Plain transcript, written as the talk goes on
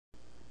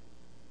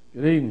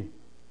Good evening.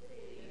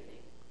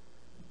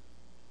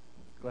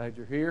 Glad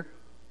you're here.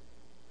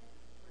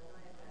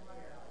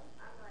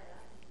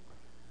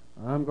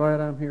 I'm glad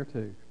I'm here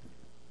too.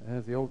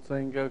 As the old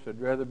saying goes,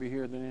 I'd rather be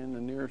here than in the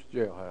nearest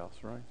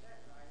jailhouse, right?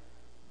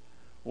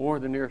 Or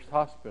the nearest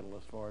hospital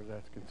as far as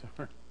that's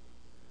concerned.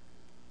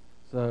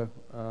 So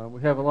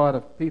we have a lot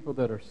of people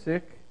that are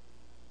sick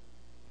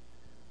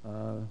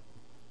that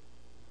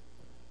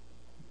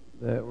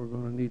we're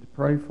going to need to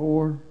pray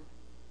for.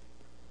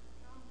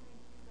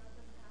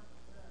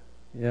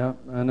 Yeah,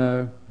 I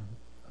know.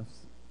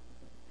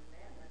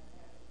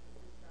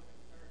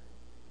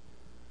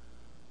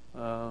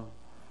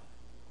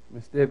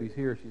 Miss Debbie's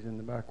here. She's in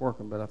the back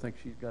working, but I think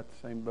she's got the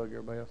same bug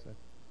everybody else has.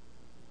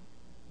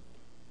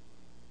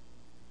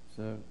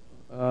 So,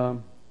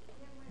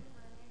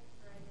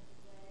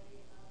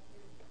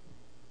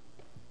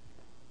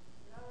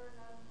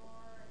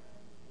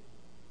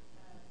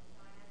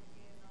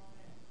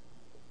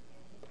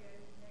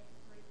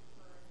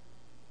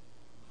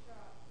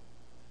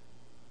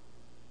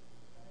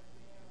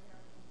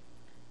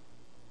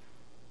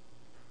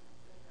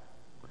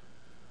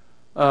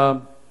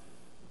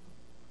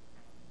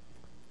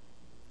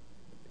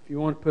 if you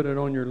want to put it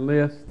on your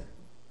list,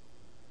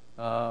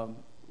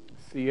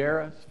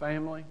 Sierra's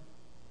family,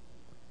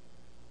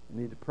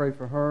 you need to pray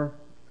for her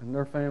and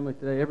their family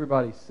today.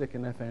 Everybody's sick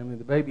in that family.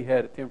 The baby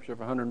had a temperature of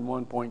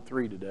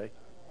 101.3 today.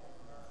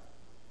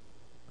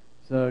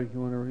 So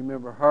you want to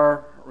remember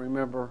her.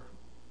 Remember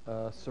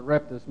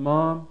Sarepta's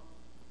mom,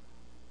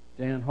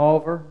 Jan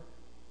Halver.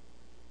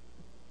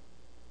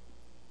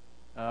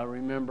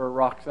 Remember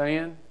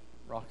Roxanne.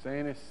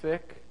 Roxanne is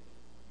sick.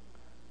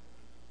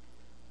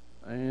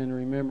 And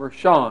remember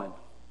Sean.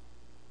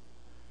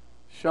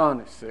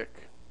 Sean is sick.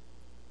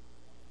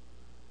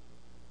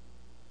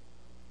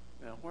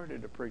 Now, where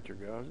did the preacher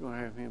go? I was going to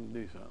have him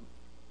do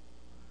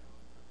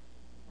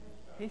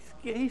something.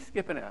 He's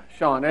skipping out.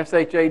 Sean,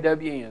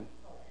 S-H-A-W-N.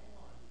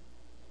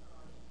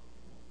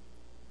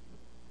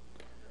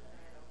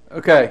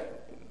 Okay.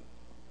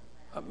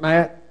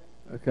 Matt?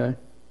 Okay.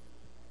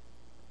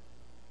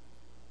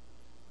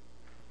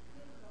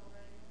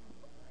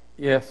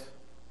 Yes.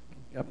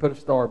 I put a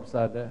star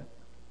beside that.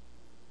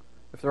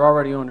 If they're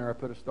already on there, I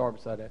put a star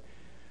beside that.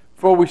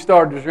 Before we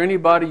start, is there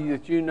anybody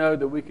that you know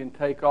that we can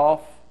take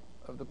off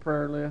of the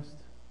prayer list?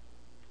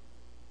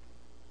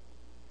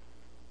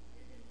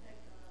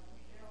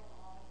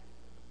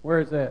 Where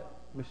is that?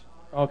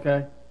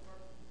 Okay.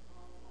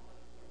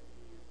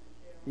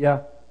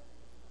 Yeah,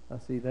 I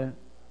see that.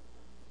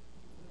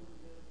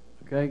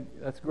 Okay,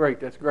 that's great.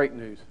 That's great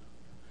news.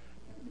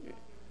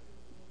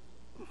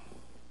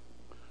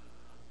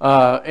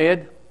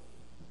 Ed?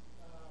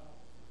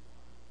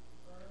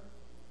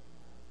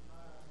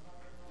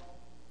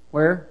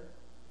 Where?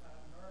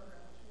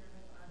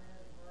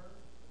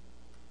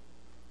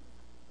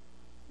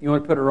 You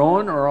want to put her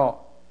on or off?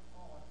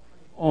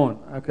 On,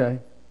 okay.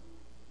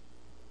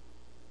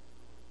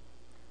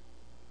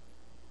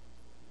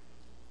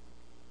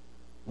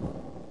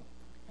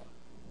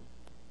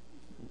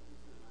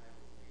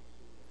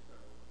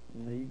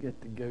 Now you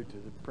get to go to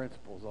the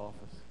principal's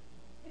office.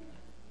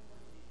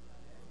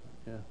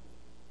 Yeah.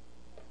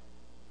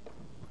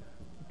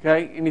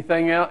 Okay,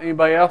 anything else?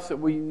 Anybody else that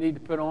we need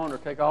to put on or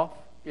take off?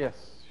 Yes,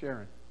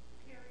 Sharon.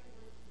 Perry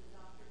went to the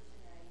doctor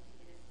today to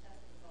get his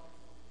test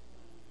results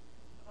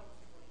on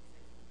October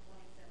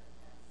 26th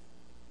and 27th test.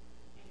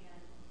 And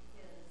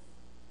his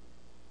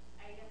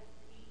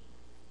AFP,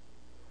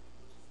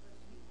 which is supposed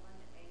to be 1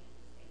 to 8,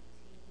 is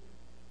 18.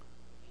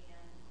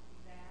 And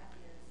that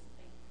is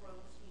a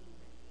protein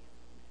that he has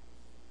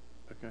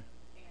to mix. Okay.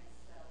 And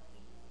so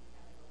he won't be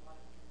having a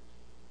lot of energy.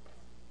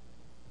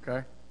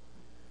 Okay.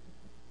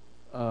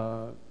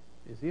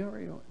 Is he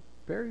already on?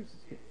 Barry's?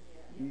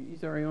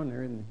 He's already on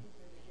there, isn't he?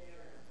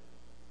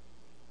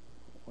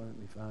 Why don't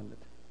we find it?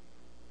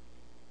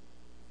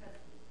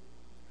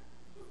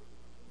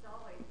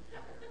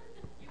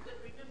 You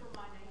couldn't remember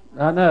my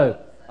name. I know.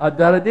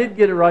 I did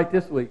get it right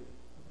this week.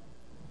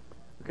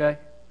 Okay?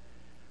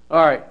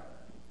 All right.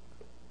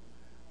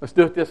 Let's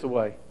do it this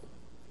way.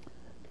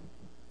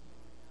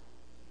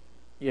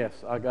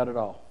 Yes, I got it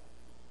all.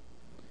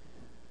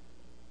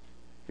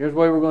 Here's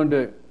what we're going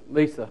to do.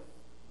 Lisa,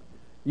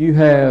 you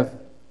have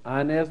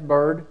Inez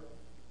Bird,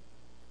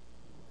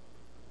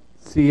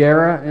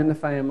 Sierra and the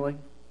family.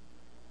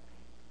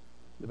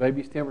 The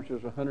baby's temperature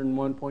is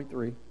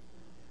 101.3.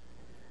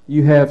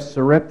 You have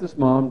Sarepta's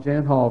mom,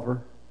 Jan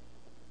Halver.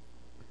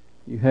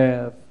 You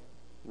have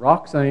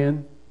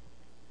Roxanne.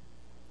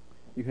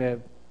 You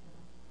have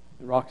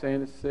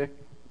Roxanne is sick.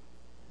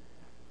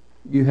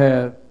 You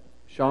have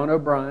Sean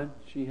O'Brien.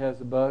 She has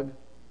the bug.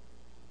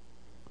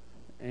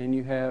 And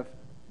you have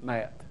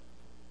Matt.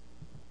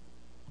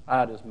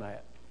 Ida's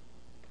Matt.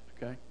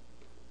 Okay?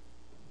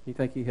 You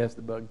think he has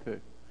the bug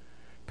too.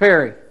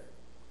 Perry,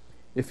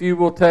 if you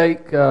will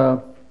take,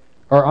 Pastor.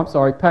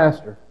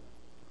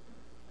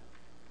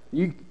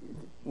 We're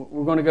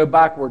going to go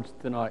backwards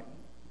tonight.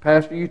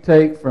 Pastor, you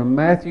take from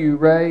Matthew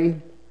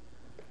Ray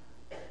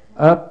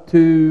up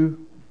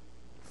to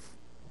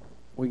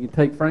We can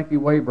take Frankie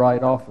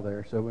Waybright off of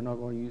there, so we're not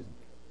going to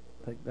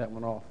take that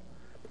one off.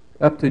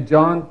 Up to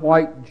John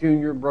White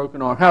Jr.,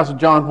 broken arm. How's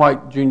John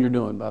White Jr.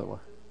 doing, by the way?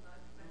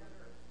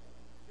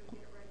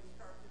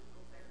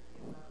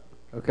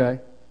 Okay,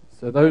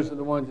 so those are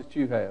the ones that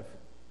you have.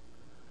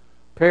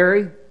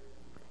 Perry,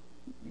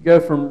 you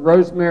go from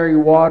Rosemary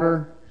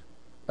Water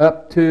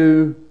up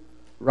to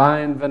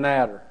Ryan Van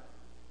Adder,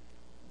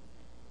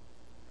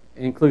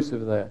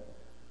 inclusive of that.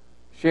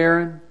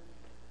 Sharon,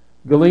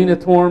 Galena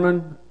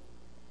Torman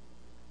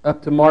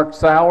up to Mark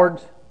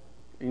Sowards,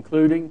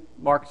 including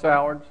Mark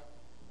Sowards.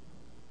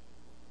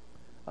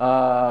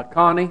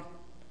 Connie,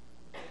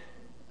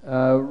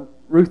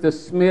 Rutha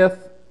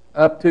Smith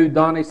up to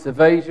Donnie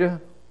Savasia.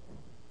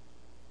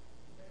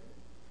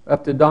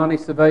 Up to Donnie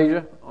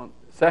Savasia, on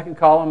second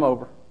column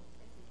over.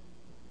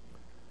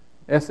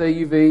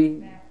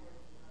 SAUV.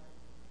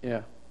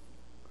 Yeah.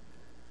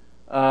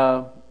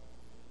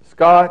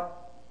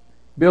 Scott,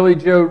 Billy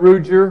Joe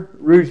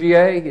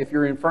Rougier, if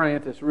you're in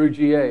France, it's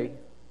Rougier.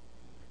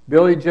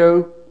 Billy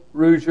Joe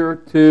Rougier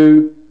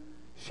to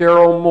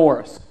Cheryl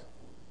Morris.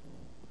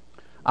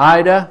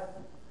 Ida,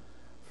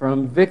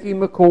 from Vicki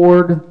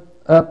McCord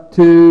up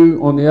to,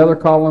 on the other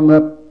column,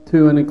 up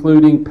to and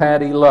including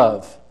Patty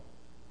Love.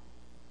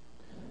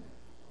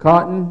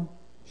 Cotton,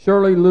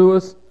 Shirley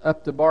Lewis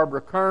up to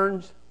Barbara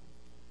Kearns.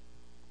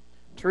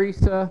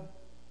 Teresa,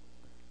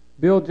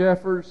 Bill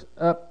Jeffers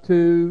up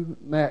to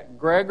Matt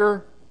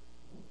Greger.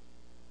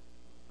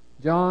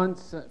 John,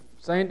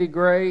 Sandy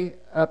Gray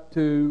up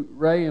to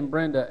Ray and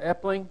Brenda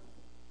Epling.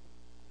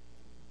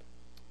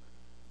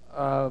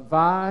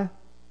 Vi,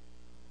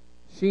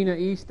 Sheena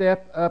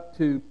Estep up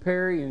to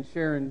Perry and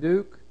Sharon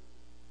Duke.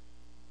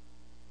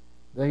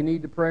 They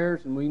need the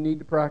prayers and we need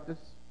to practice.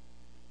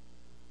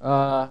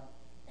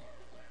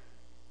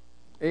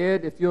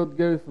 Ed, if you'll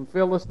go from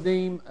Phyllis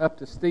Deem up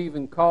to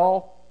Stephen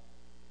Call.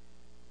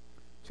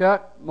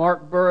 Chuck,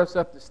 Mark Burris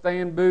up to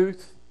Stan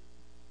Booth.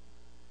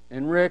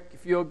 And Rick,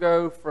 if you'll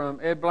go from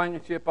Ed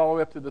Blankenship all the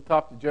way up to the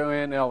top to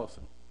Joanne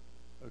Ellison.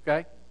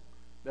 Okay?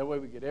 That way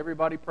we get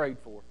everybody prayed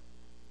for.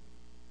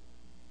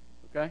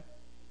 Okay?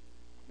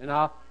 And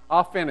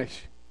I'll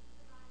finish.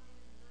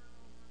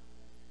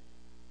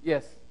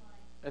 Yes.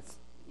 That's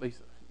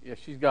Lisa. Yeah,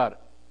 she's got it.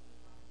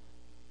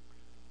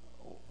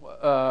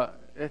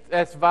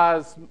 That's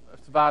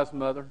Vi's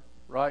mother,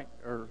 right?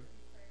 Or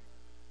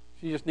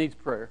she just needs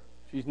prayer.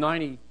 She's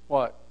 90,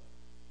 what?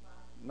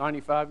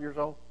 95 years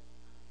old?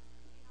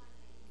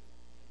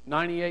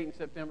 98 in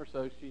September,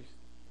 so she's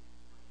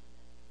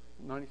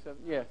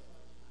 97. Yes.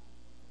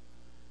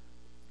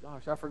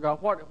 Gosh, I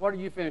forgot. What are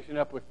you finishing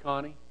up with,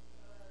 Connie?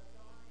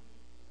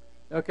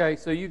 Okay,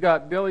 so you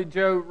got Billy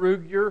Joe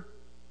Rugier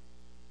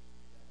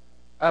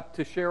up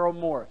to Cheryl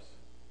Morris.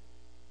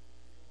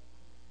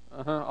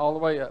 All the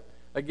way up.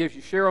 That gives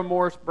you Cheryl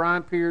Morris,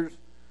 Brian Pierce,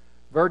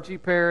 Virgie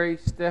Perry,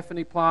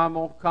 Stephanie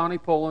Plymel, Connie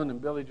Pullen, and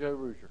Billy Joe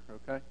Ruger.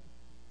 Okay?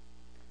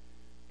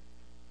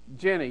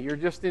 Jenny, you're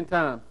just in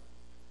time.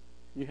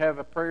 You have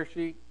a prayer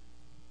sheet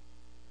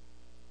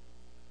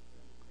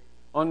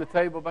on the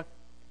table back.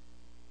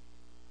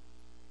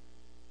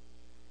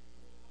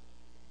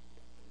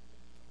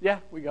 Yeah,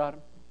 we got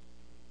them.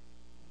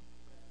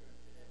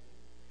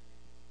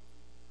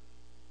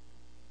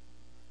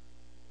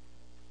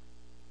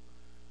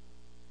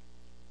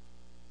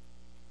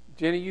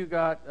 Jenny, you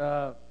got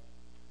the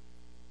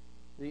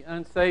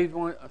unsaved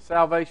one,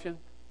 salvation,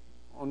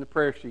 on the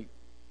prayer sheet.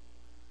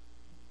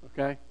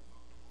 Okay?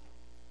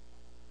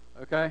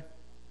 Okay?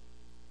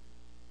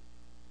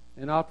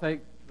 And I'll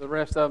take the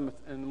rest of them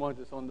and the ones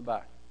that's on the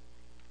back.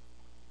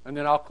 And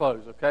then I'll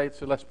close, okay?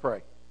 So let's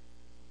pray.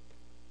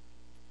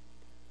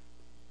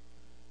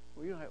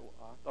 Well, I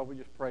thought we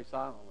just pray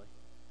silently.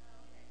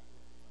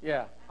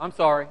 Yeah, I'm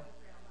sorry.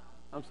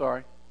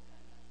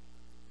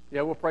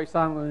 Yeah, we'll pray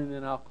silently and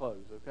then I'll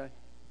close, okay?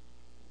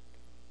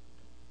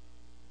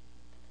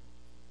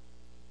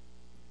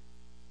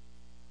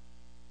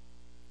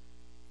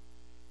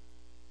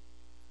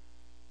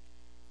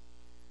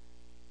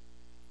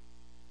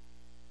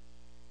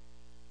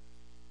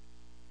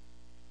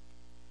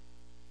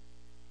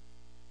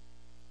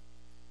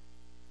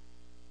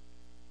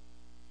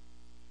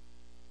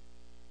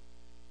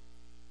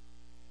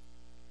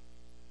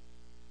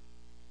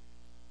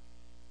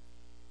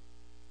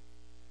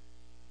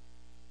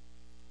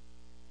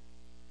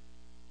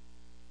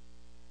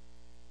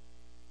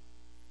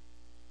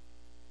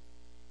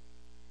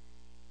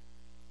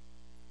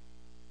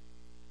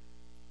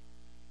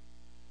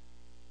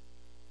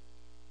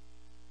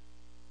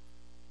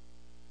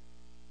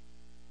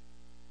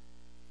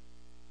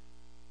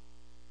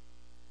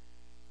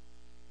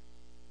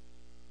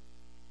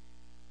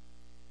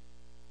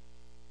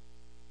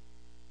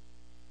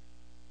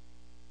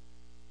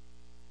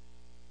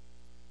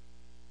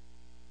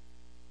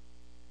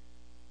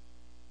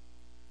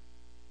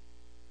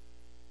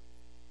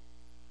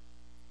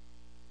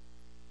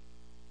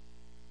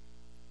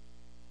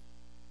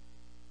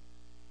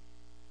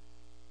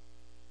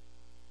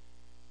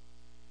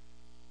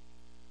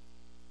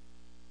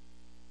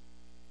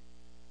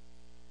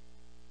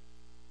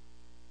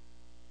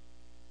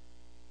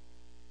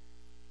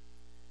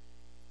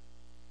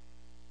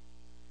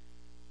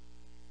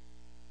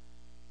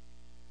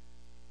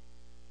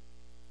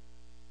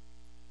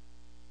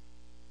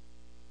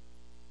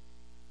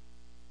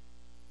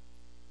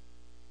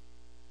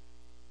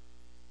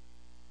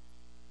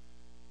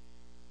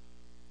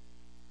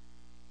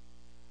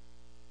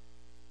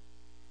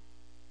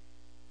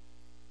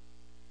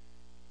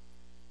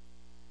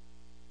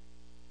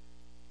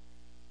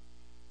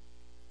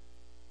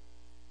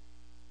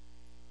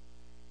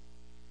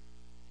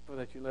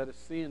 that you let us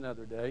see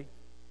another day.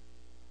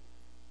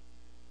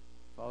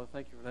 Father,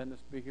 thank you for letting us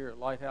be here at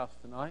Lighthouse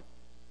tonight.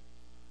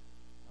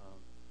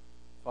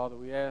 Father,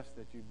 we ask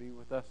that you be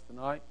with us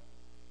tonight.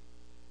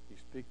 You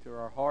speak to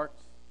our hearts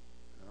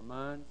and our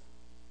minds.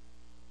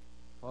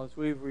 Father, as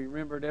we've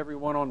remembered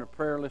everyone on the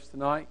prayer list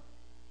tonight,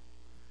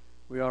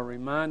 we are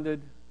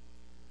reminded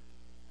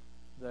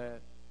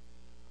that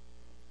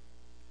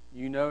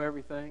you know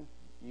everything.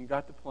 You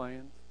got the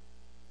plans.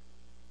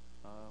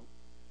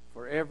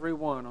 For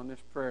everyone on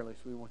this prayer list,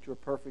 we want your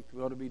perfect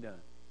will to be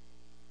done.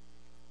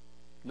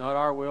 Not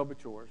our will,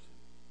 but yours.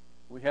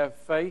 We have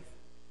faith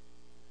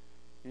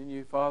in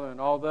you, Father,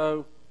 and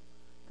although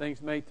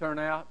things may turn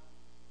out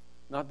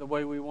not the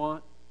way we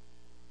want,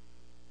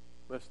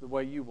 but it's the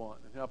way you want,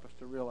 and help us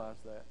to realize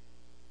that.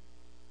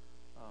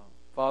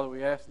 Father,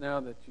 we ask now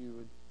that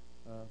you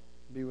would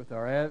be with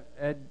our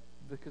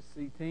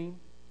advocacy team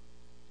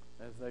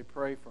as they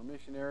pray for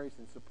missionaries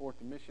and support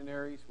the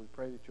missionaries. We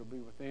pray that you'll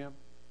be with them.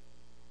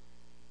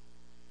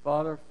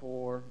 Father,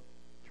 for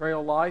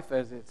Trail Life,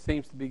 as it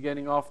seems to be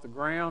getting off the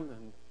ground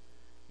and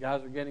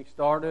guys are getting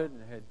started,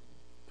 and had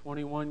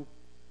 21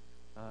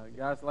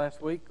 guys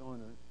last week on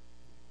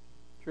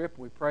a trip.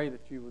 We pray that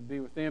you would be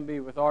with them,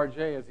 be with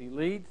RJ as he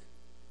leads,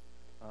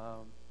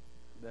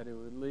 that it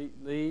would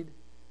lead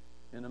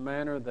in a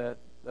manner that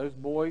those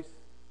boys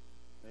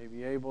may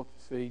be able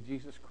to see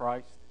Jesus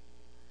Christ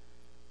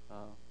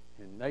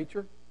in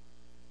nature,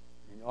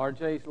 in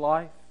RJ's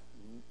life,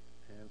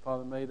 and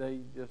Father, may they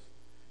just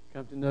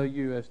come to know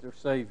you as their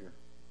Savior.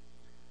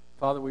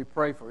 Father, we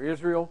pray for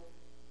Israel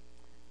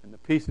and the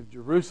peace of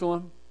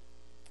Jerusalem.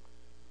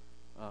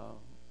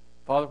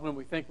 Father, when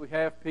we think we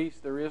have peace,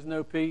 there is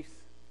no peace.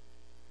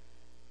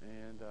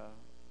 And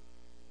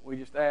we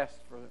just ask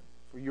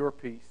for your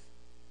peace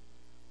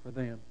for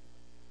them.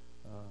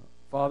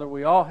 Father,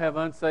 we all have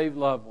unsaved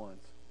loved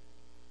ones.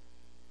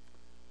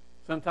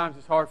 Sometimes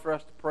it's hard for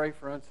us to pray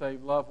for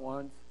unsaved loved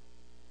ones.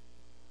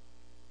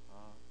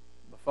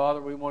 But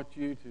Father, we want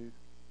you to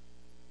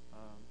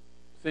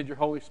send your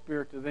Holy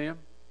Spirit to them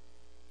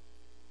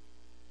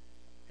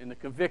in the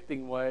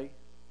convicting way,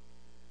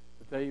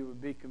 that they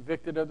would be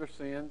convicted of their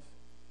sins.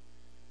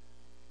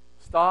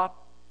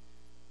 Stop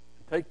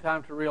and take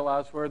time to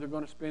realize where they're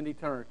going to spend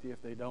eternity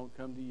if they don't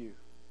come to you.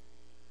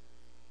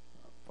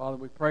 Father,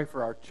 we pray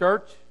for our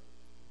church,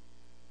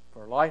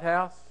 for our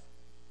Lighthouse.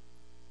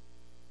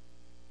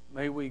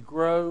 May we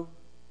grow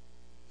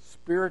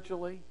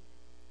spiritually,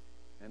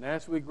 and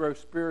as we grow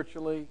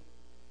spiritually,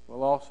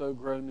 we'll also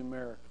grow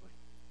numerically.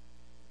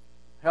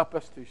 Help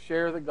us to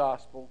share the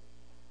gospel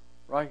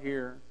right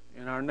here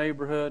in our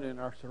neighborhood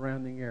and our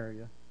surrounding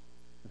area.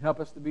 And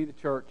help us to be the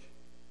church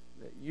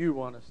that you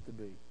want us to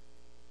be.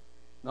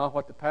 Not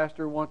what the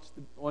pastor wants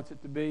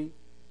it to be,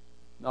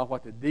 not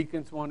what the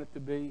deacons want it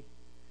to be,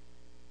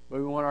 but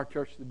we want our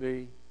church to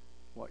be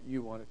what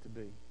you want it to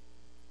be.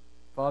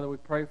 Father, we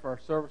pray for our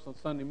service on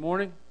Sunday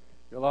morning.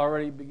 You'll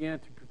already begin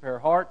to prepare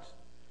hearts,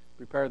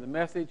 prepare the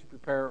message,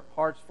 prepare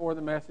hearts for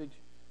the message.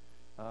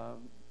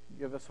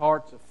 Give us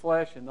hearts of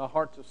flesh and not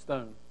hearts of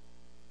stone.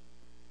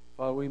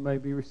 Father, we may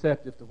be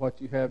receptive to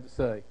what you have to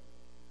say.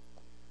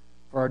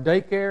 For our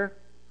daycare,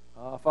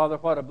 Father,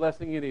 what a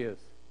blessing it is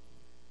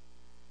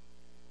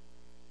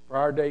for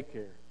our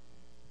daycare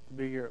to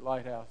be here at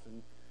Lighthouse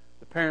and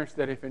the parents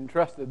that have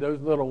entrusted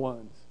those little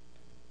ones.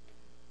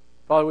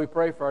 Father, we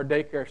pray for our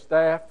daycare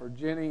staff, for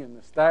Jenny and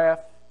the staff,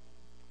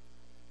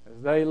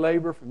 as they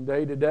labor from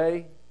day to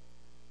day.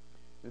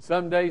 And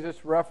some days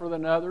it's rougher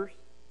than others.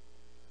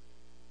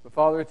 But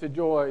Father, it's a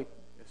joy,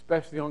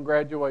 especially on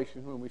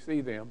graduation when we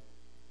see them.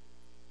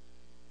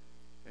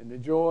 And the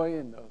joy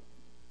and the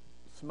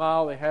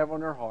smile they have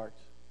on their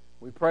hearts.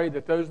 We pray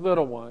that those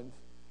little ones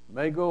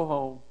may go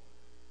home.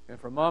 And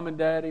for mom and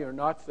daddy are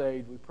not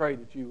saved, we pray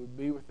that you would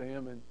be with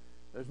them and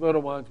those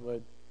little ones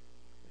would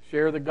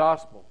share the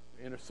gospel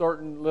in a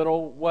certain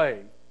little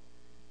way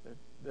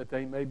that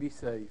they may be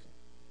saved.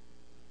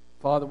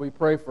 Father, we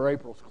pray for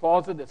April's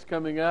Closet that's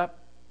coming up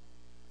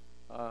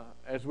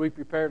as we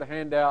prepare to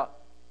hand out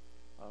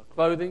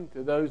clothing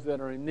to those that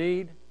are in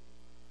need.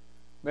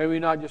 May we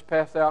not just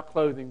pass out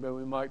clothing, but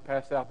we might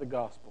pass out the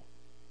gospel.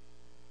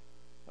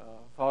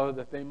 Father,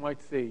 that they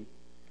might see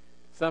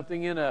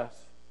something in us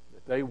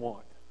that they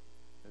want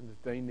and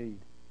that they need.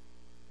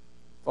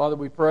 Father,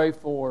 we pray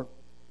for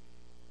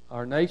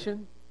our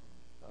nation.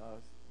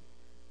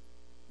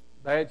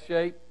 Bad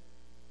shape.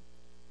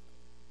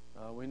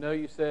 We know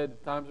you said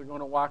that times are going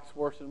to wax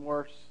worse and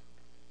worse.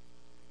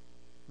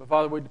 But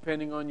Father, we're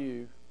depending on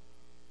you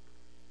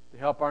to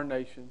help our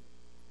nation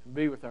and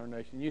be with our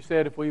nation. You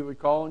said if we would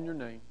call on your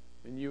name,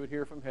 then you would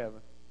hear from heaven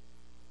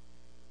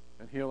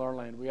and heal our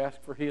land. We ask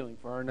for healing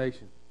for our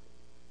nation.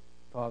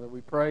 Father,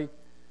 we pray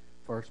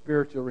for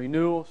spiritual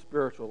renewal,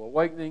 spiritual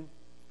awakening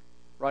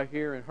right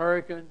here in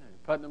Hurricane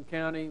and Putnam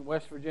County,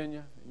 West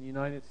Virginia, in the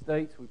United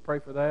States. We pray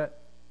for that.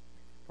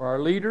 For our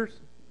leaders,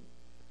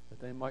 that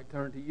they might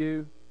turn to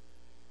you.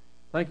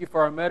 Thank you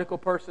for our medical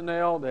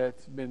personnel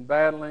that's been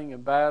battling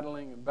and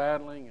battling and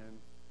battling. And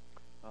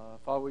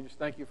Father, we just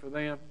thank you for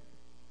them.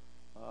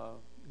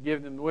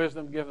 give them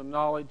wisdom, give them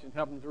knowledge, and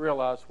help them to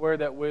realize where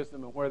that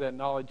wisdom and where that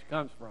knowledge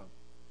comes from.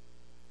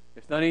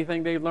 It's not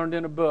anything they've learned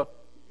in a book.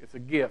 It's a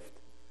gift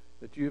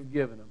that you've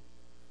given them.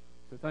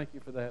 So thank you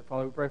for that.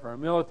 Father, we pray for our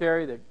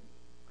military that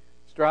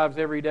strives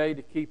every day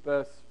to keep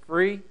us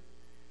free.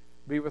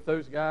 Be with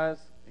those guys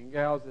and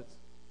gals that's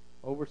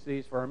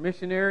overseas. For our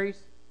missionaries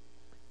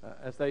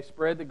as they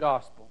spread the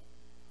gospel.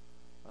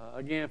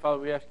 Again,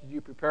 Father, we ask you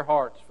to prepare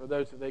hearts for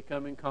those that they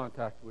come in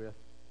contact with,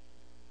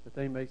 that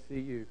they may see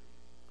you.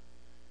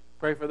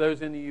 Pray for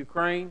those in the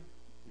Ukraine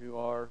who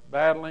are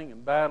battling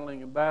and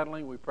battling and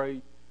battling. We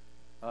pray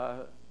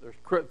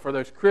for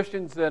those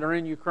Christians that are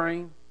in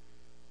Ukraine,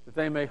 that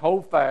they may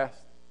hold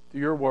fast to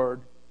your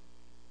word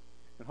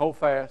and hold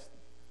fast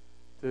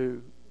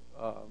to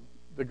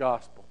the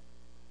gospel.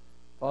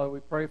 Father, we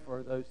pray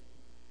for those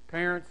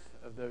parents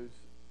of those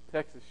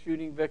Texas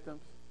shooting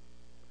victims.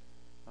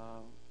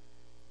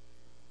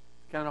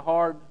 It's kind of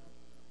hard,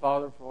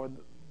 Father, for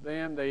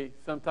them.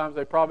 Sometimes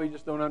they probably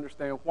just don't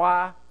understand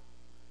why.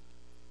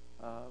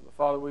 But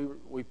Father,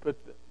 we put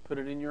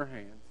it in your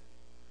hands.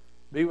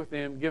 Be with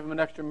them. Give them an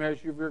extra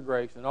measure of your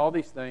grace. And all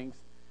these things,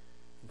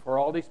 and for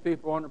all these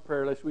people on the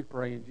prayer list, we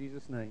pray in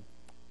Jesus' name.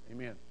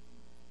 Amen.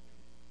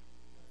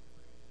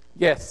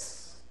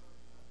 Yes.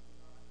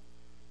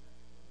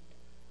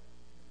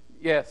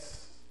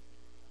 Yes.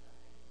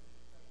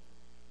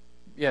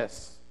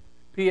 Yes.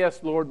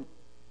 P.S. Lord,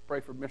 pray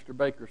for Mr.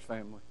 Baker's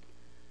family.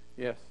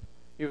 Yes.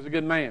 He was a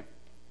good man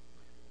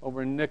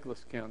over in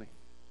Nicholas County.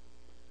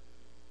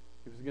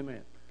 He was a good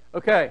man.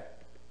 Okay.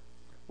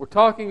 We're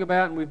talking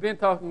about, and we've been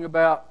talking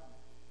about,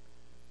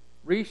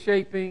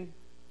 reshaping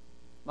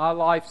my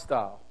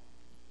lifestyle.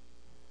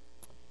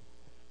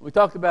 We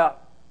talked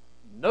about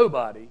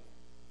nobody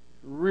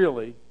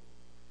really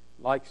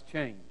likes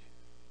change.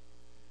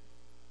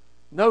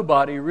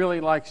 Nobody really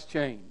likes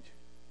change.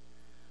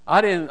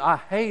 I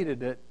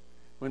hated it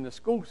when the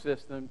school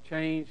system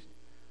changed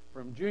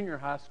from junior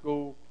high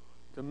school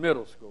to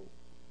middle school.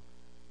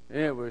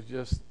 It's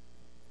just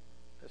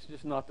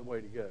not the way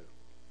to go.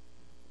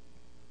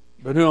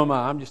 But who am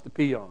I? I'm just a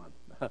peon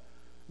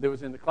that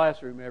was in the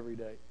classroom every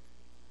day.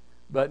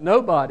 But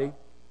nobody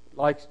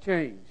likes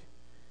change.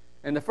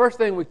 And the first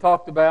thing we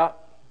talked about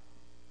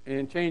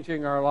in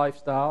changing our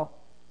lifestyle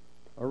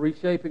or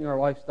reshaping our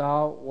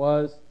lifestyle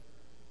was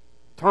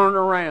turn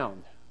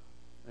around.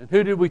 And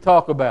who did we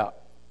talk about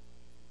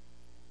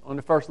on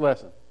the first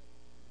lesson?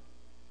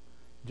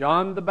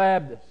 John the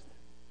Baptist.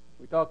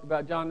 We talked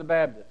about John the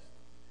Baptist.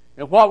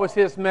 And what was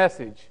his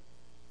message?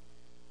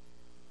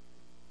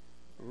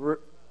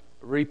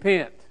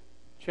 Repent.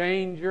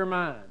 Change your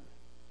mind.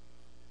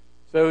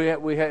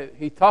 So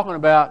he's talking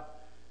about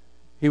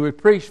he would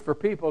preach for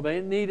people.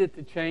 They needed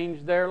to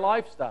change their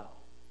lifestyle.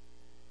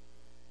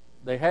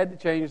 They had to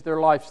change their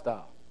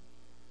lifestyle.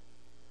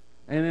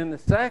 And in the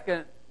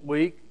second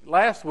week,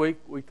 last week,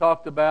 we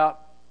talked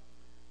about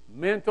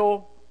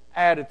mental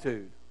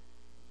attitude.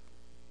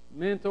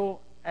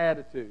 Mental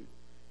attitude.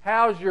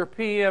 How's your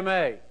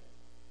PMA?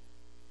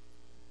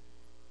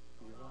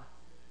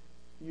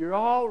 You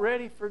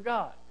already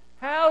forgot.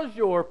 How's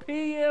your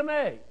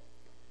PMA?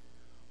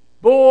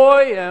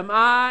 Boy, am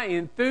I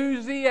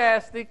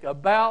enthusiastic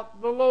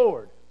about the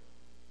Lord.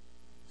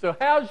 So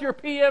how's your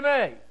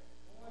PMA?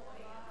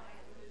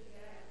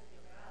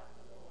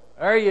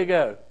 There you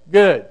go.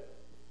 Good.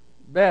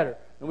 Better.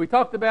 And we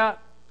talked about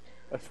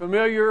a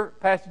familiar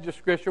passage of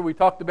Scripture. We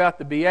talked about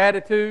the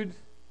Beatitudes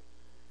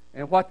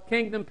and what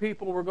kingdom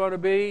people were going to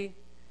be.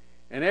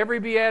 And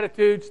every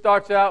Beatitude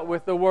starts out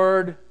with the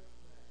word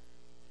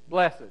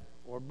blessed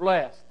or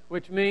blessed,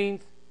 which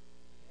means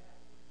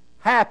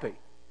happy.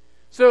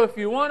 So if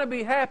you want to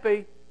be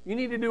happy, you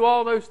need to do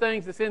all those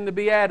things that's in the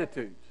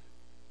Beatitudes.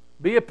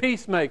 Be a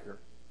peacemaker.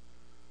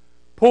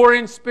 Poor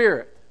in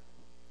spirit.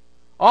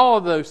 All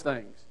of those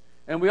things.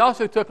 And we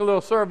also took a little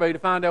survey to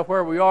find out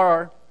where we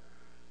are.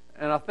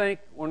 And I think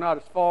we're not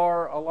as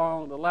far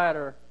along the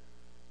ladder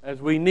as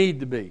we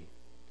need to be,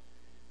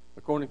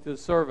 according to the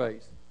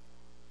surveys.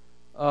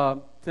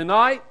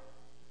 Tonight,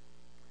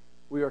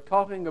 we are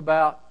talking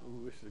about,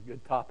 this is a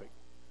good topic.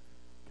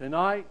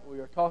 Tonight, we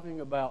are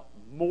talking about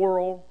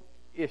moral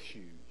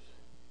issues.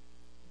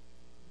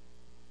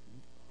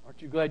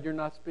 Aren't you glad you're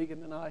not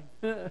speaking tonight?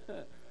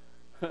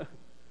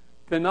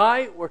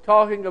 Tonight, we're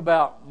talking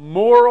about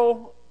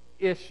moral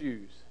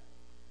issues.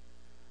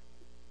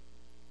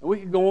 And we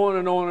could go on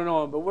and on and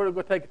on, but we're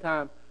going to take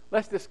time.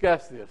 Let's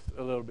discuss this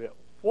a little bit.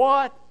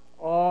 What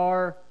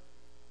are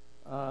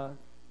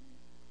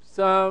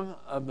some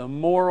of the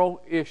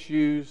moral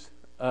issues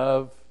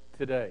of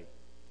today?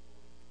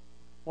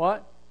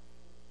 What?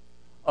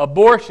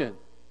 Abortion.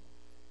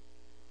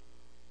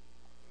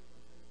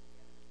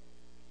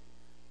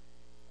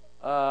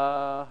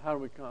 How do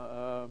we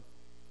call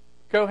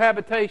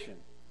cohabitation?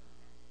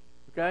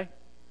 Okay.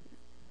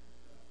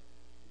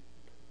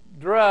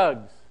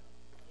 Drugs.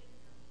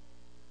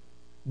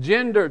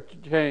 Gender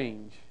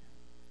change.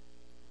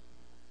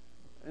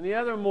 And the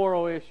other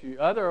moral issues.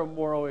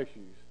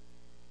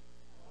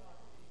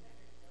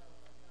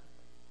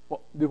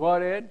 Do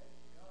what, Ed?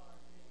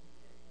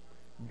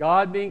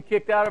 God being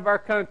kicked out of our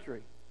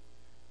country.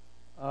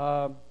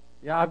 Yeah,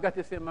 I've got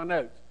this in my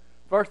notes.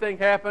 First thing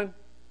happened,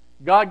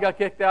 God got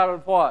kicked out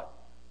of what?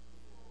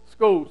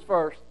 Schools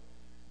first.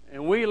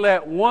 And we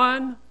let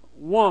one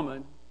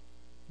woman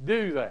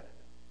do that.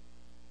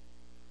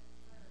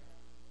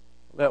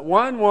 Let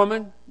one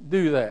woman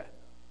do that.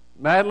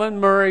 Madeleine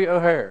Murray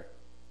O'Hare.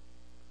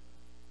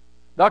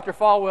 Dr.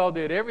 Falwell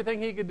did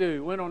everything he could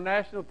do. Went on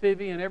national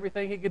TV and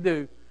everything he could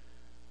do.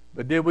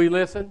 But did we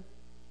listen?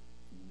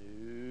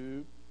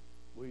 No.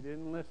 We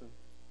didn't listen.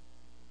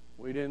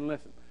 We didn't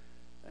listen.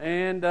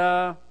 And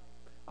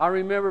I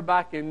remember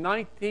back in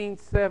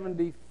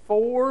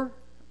 1974,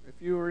 if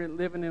you were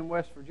living in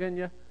West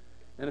Virginia,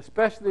 and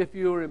especially if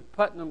you were in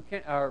Putnam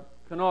or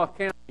Kanawha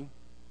County,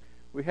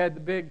 we had the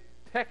big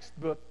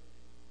textbook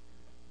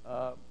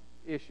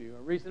issue.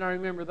 The reason I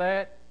remember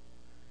that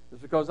is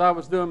because I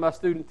was doing my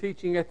student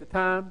teaching at the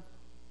time,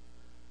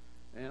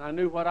 and I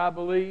knew what I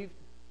believed,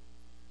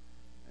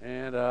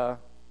 and I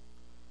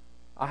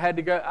had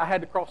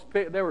to cross.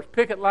 There was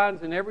picket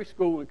lines in every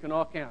school in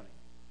Kanawha County.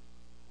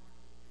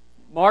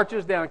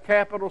 Marches down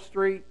Capitol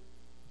Street,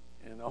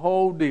 and the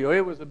whole deal.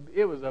 It was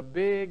a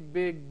big,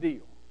 big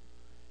deal.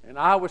 And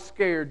I was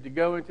scared to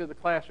go into the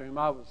classroom.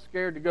 I was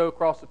scared to go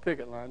across the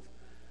picket lines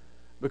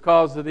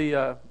because of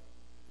the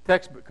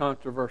textbook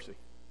controversy.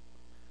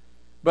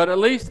 But at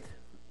least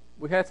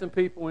we had some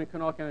people in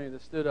Kanawha County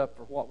that stood up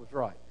for what was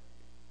right.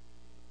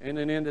 And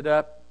it ended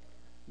up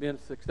being a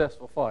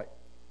successful fight.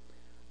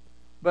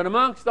 But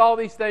amongst all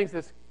these things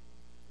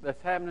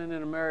that's happening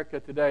in America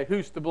today,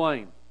 who's to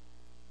blame?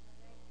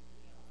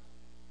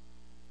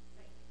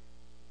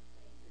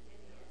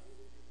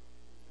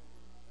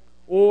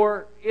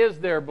 Or is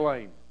there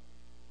blame?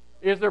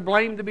 Is there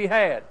blame to be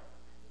had?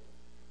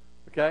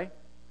 Okay?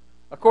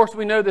 Of course,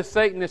 we know that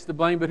Satan is to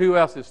blame, but who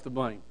else is to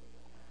blame?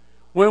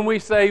 When we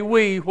say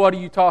we, what are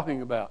you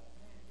talking about?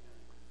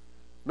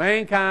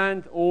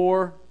 Mankind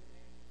or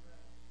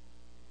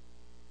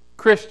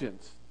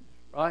Christians,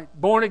 right?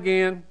 Born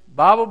again,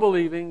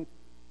 Bible-believing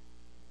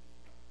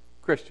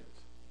Christians.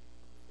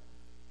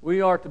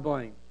 We are to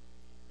blame.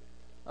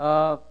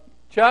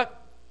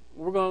 Chuck,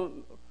 we're going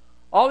to...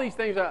 All these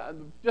things,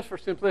 just for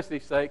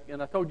simplicity's sake,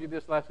 and I told you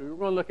this last week, we're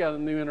going to look at the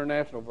New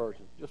International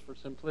Version, just for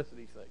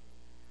simplicity's sake.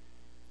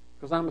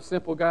 Because I'm a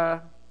simple guy.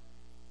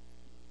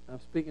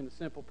 I'm speaking to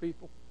simple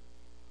people.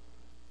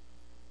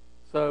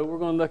 So we're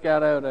going to look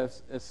at it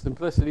as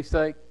simplicity's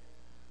sake.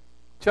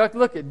 Chuck,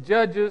 look at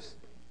Judges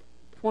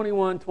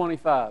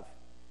 21:25.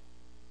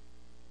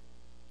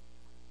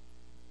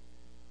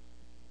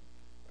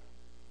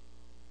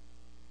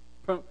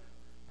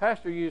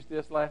 Pastor used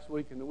this last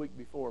week and the week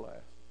before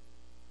last.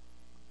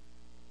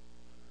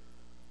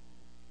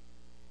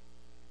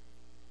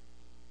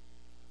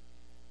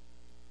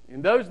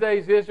 In those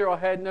days, Israel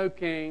had no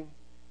king.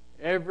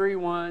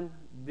 Everyone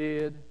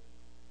did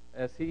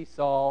as he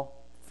saw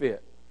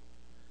fit.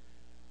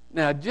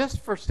 Now,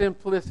 just for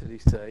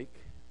simplicity's sake,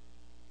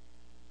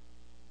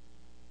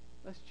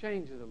 let's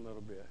change it a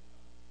little bit.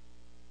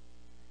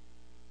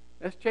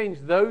 Let's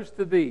change those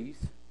to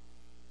these.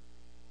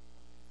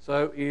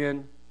 So,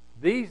 in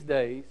these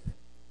days,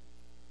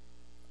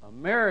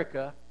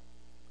 America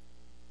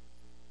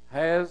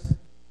has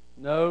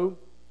no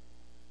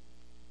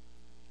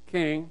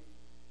king.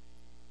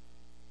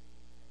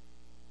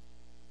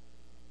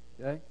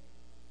 Okay?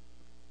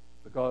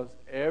 Because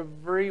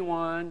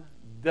everyone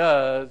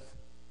does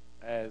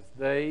as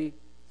they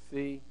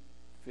see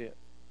fit.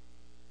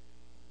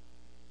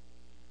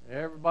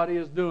 Everybody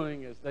is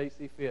doing as they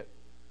see fit.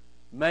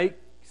 Makes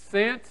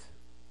sense?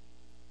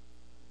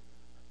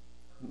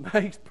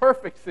 Makes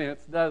perfect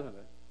sense, doesn't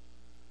it?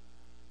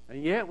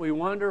 And yet we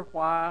wonder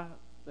why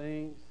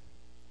things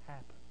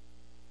happen.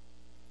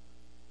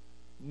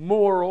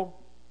 Moral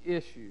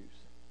issues.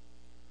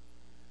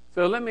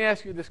 So let me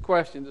ask you this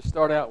question to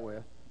start out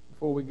with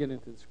before we get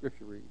into the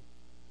scripture reading.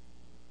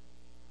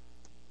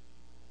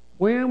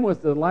 When was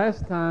the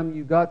last time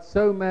you got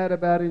so mad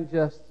about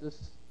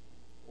injustice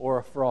or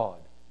a fraud?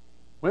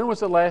 When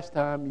was the last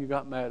time you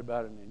got mad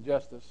about an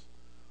injustice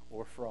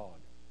or fraud?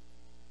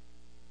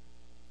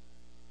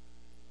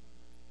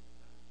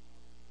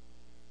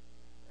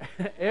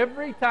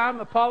 Every time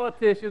the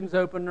politicians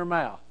open their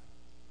mouth.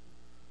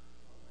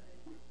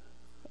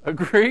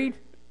 Agreed?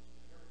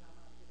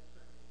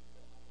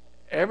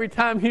 Every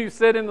time you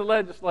sit in the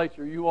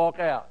legislature, you walk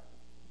out.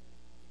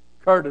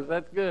 Curtis,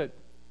 that's good.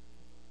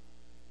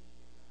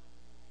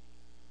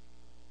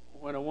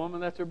 When a woman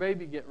lets her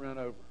baby get run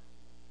over.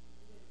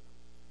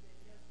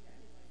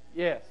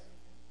 Yes.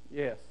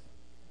 Yes.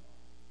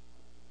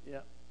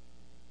 Yeah.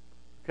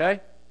 Okay?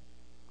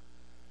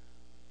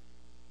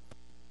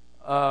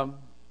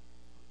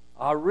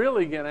 I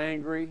really get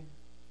angry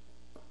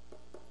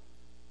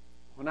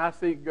when I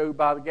go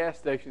by the gas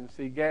station and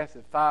see gas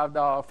at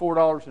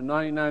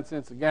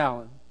 $4.99 a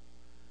gallon,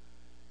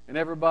 and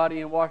everybody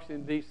in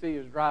Washington, D.C.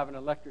 is driving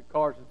electric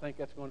cars and think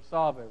that's going to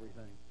solve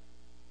everything.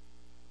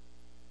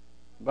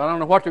 But I don't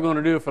know what they're going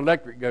to do if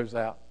electric goes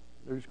out.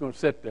 They're just going to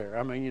sit there.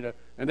 I mean,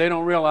 and they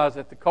don't realize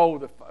that the coal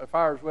that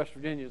fires West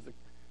Virginia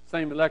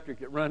same electric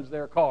that runs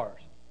their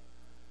cars.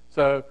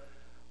 So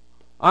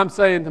I'm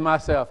saying to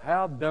myself,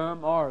 how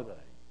dumb are they?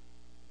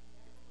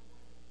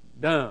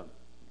 Dumb.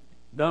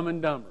 Dumb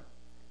and Dumber,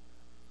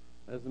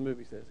 as the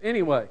movie says.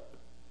 Anyway,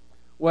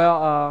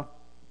 well,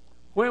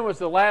 when was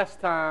the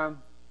last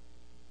time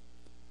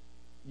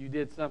you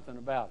did something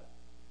about it?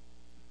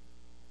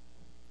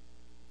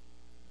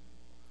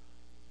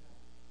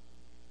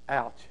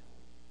 Ouch.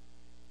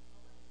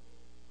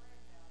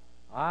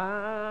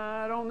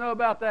 I don't know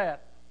about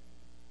that.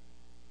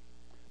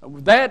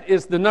 That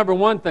is the number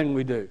one thing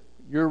we do.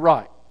 You're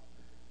right.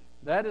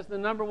 That is the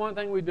number one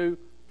thing we do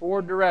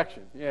for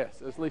direction.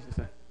 Yes, as Lisa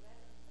said.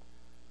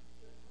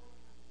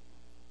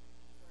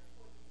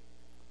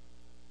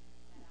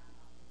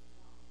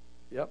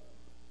 Yep.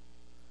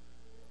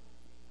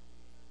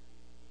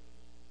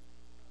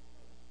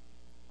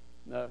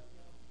 No.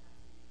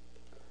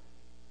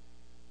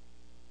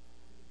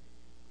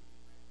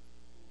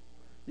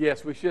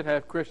 Yes, we should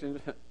have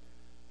Christians.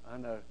 I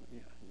know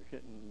you're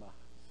hitting my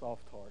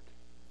soft heart.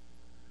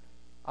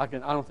 I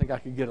don't think I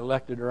could get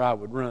elected, or I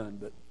would run.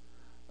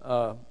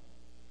 But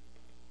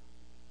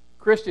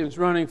Christians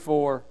running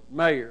for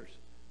mayors,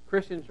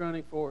 Christians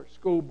running for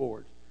school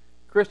boards,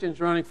 Christians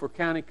running for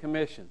county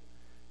commission,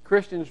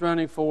 Christians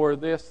running for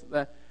this,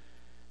 that.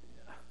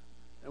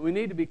 And we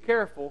need to be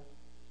careful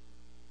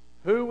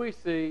who we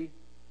see,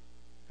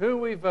 who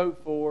we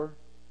vote for,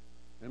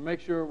 and make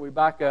sure we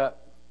back up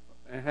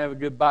and have a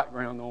good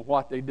background on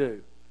what they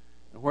do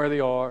and where they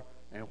are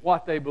and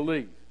what they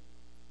believe.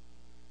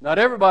 Not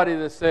everybody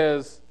that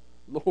says,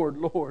 Lord,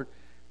 Lord,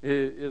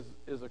 is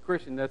a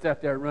Christian that's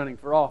out there running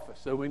for office.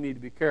 So we need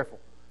to be careful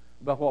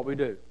about what we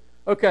do.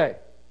 Okay,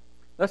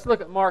 let's look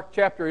at Mark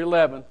chapter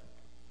 11.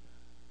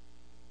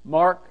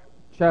 Mark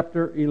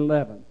chapter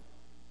 11.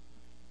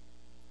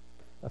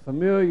 A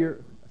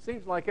familiar, it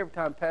seems like every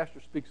time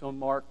Pastor speaks on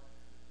Mark,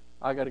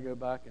 I got to go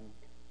back and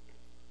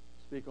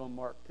speak on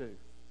Mark too.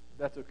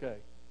 That's okay.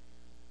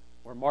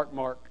 Or Mark,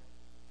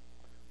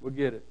 we'll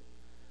get it.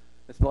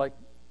 It's like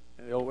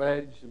the old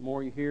adage, the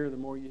more you hear, the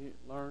more you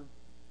learn.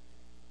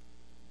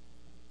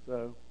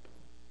 So,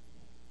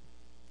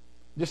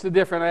 just a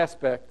different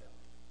aspect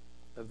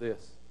of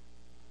this.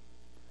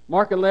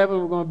 Mark 11,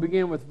 we're going to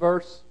begin with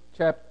verse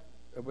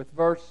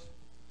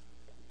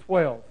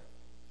 12.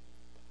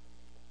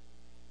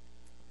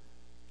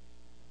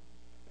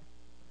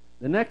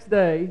 The next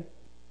day,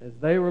 as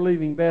they were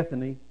leaving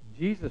Bethany,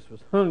 Jesus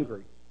was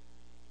hungry.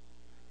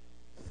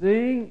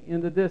 Seeing in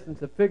the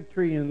distance a fig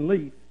tree in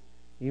leaf,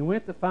 he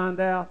went to find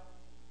out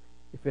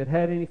if it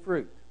had any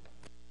fruit.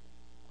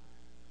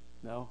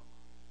 Now,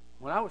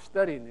 when I was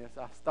studying this,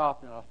 I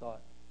stopped and I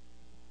thought,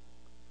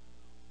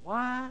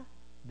 why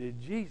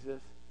did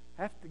Jesus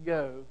have to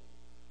go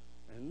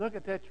and look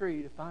at that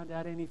tree to find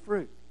out any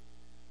fruit?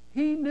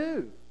 He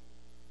knew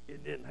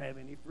it didn't have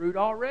any fruit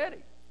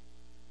already.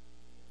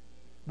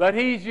 But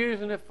he's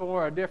using it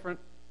for a different,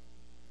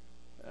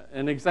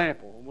 an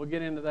example. We'll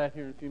get into that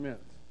here in a few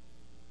minutes.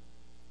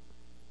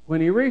 When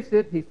he reached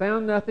it, he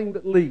found nothing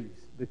but leaves,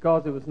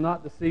 because it was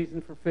not the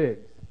season for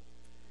figs.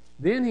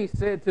 Then he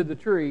said to the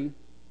tree,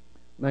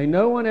 "May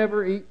no one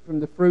ever eat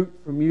from the fruit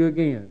from you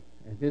again."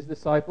 And his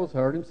disciples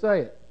heard him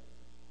say it.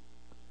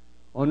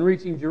 On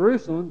reaching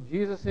Jerusalem,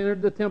 Jesus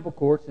entered the temple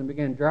courts and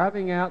began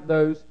driving out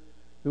those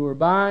who were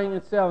buying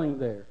and selling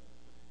there.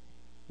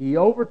 He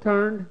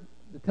overturned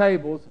the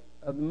tables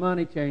of the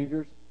money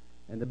changers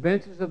and the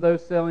benches of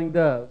those selling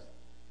doves,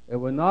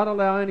 and would not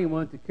allow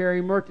anyone to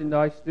carry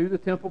merchandise through the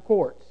temple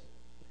courts.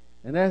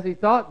 And as he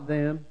taught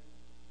them,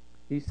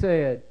 he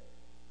said,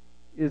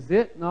 "Is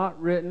it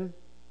not written,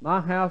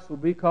 'My house will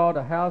be called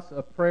a house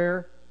of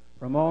prayer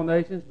from all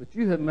nations,' but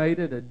you have made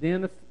it a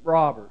den of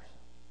robbers."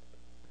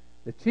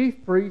 The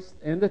chief priests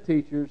and the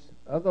teachers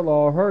of the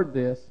law heard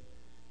this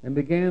and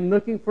began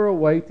looking for a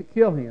way to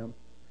kill him,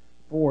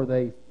 for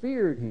they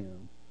feared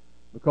him,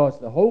 because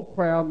the whole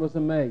crowd was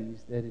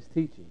amazed at his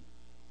teaching.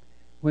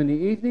 When the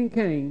evening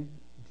came,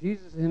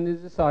 Jesus and his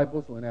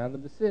disciples went out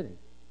of the city.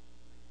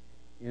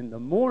 In the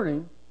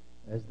morning,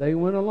 as they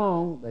went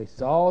along, they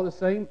saw the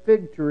same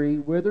fig tree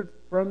withered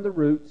from the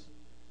roots.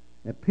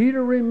 And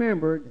Peter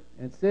remembered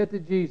and said to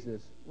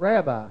Jesus,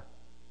 "Rabbi,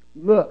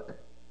 look,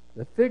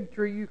 the fig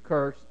tree you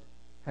cursed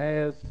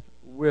has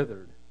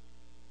withered."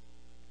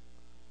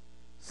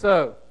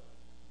 So,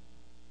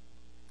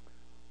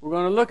 we're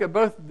going to look at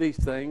both of these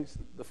things,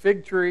 the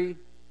fig tree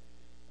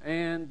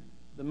and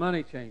the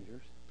money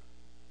changers,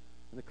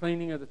 and the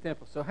cleaning of the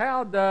temple. So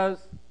how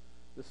does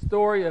the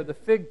story of the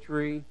fig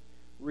tree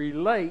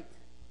relate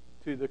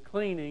to the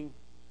cleaning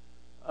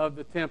of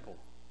the temple?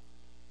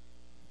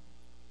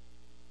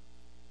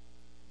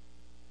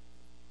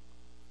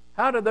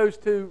 How do those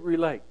two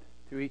relate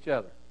to each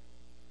other?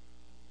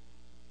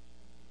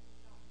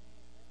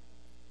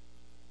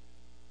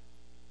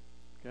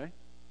 Okay.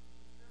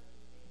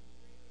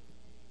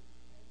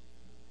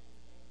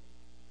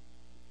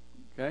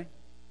 Okay.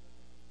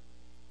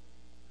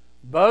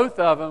 Both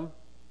of them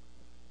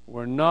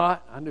were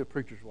not, I knew a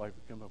preacher's wife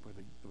would come up with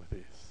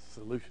a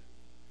solution.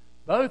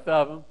 Both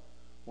of them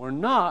were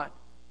not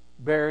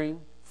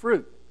bearing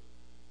fruit.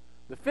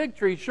 The fig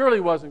tree surely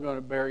wasn't going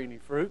to bear any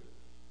fruit.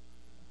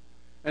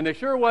 And they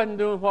sure wasn't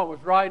doing what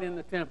was right in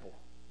the temple.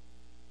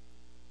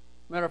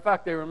 Matter of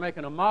fact, they were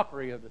making a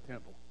mockery of the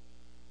temple.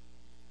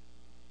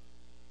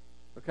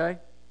 Okay?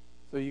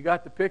 So you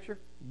got the picture?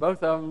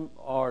 Both of them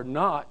are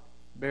not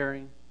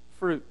bearing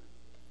fruit.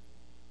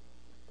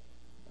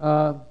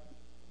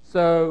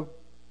 So,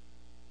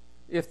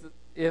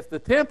 if the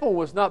temple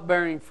was not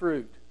bearing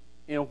fruit,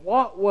 in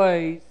what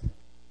ways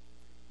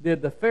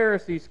did the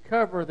Pharisees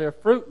cover their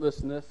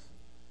fruitlessness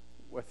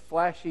with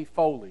flashy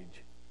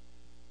foliage?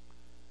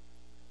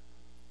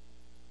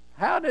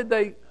 How did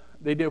they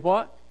did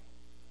what?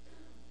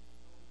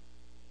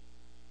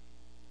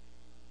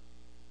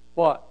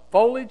 What?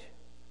 Foliage?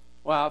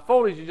 Well,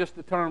 foliage is just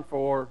a term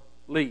for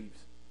leaves.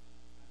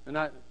 And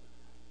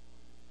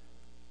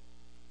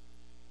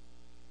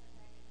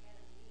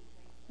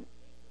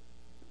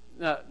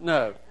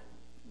No.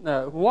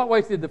 In what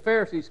ways did the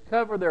Pharisees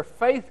cover their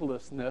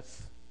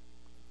faithlessness?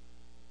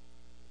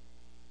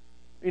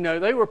 You know,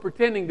 they were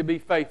pretending to be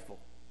faithful,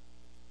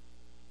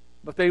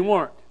 but they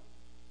weren't.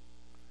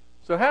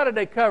 So how did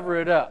they cover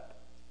it up?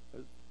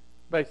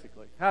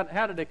 Basically, how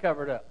did they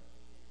cover it up?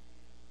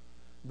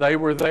 They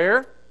were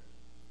there.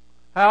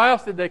 How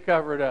else did they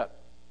cover it up?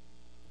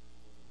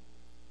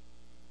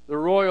 The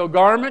royal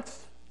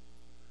garments.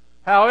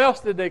 How else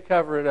did they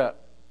cover it up?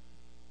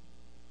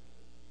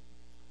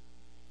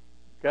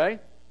 Okay?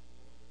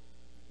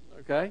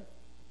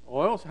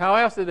 Oils. How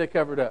else did they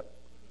cover it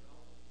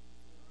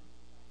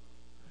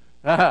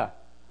up?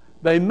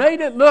 They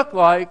made it look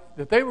like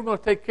that they were going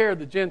to take care of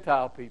the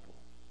Gentile people.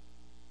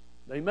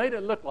 They made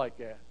it look like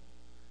that.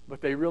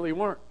 But they really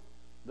weren't.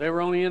 They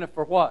were only in it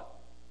for what?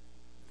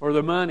 For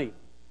the money.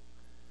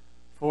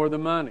 For the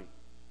money.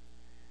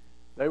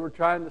 They were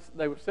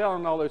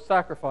selling all those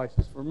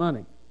sacrifices for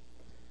money.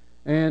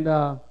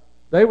 And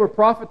they were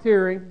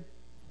profiteering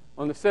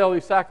on the sale of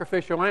these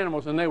sacrificial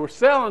animals, and they were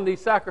selling these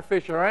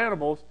sacrificial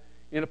animals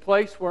in a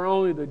place where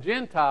only the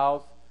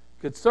Gentiles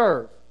could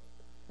serve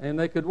and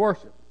they could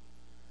worship.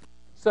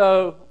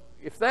 So,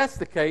 if that's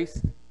the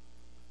case,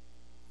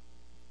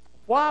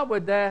 why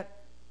would that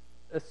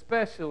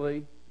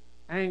especially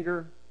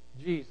anger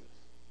Jesus?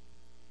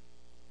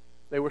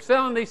 They were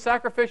selling these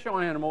sacrificial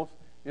animals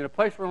in a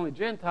place where only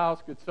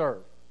Gentiles could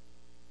serve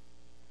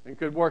and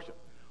could worship.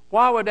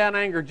 Why would that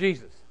anger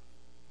Jesus?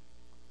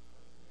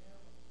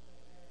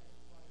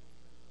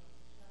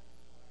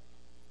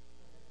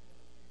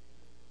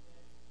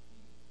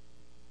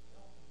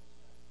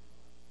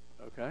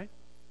 Okay.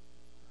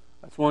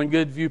 That's one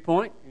good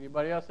viewpoint.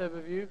 Anybody else have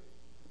a view?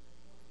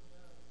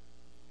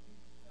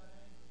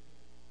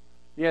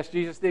 Yes,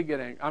 Jesus did get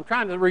angry. I'm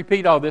trying to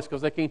repeat all this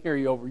because they can't hear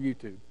you over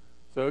YouTube.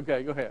 So,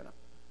 okay, go ahead.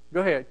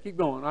 Go ahead. Keep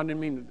going. I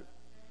didn't mean to do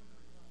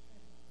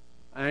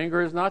it.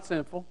 Anger is not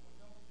sinful.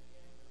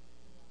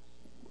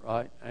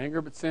 Right.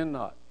 Anger, but sin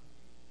not.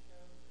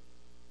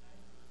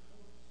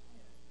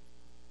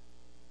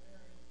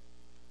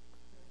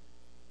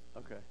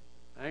 Okay.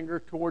 Anger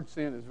towards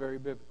sin is very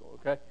biblical.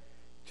 Okay.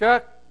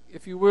 Chuck,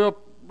 if you will,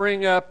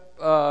 bring up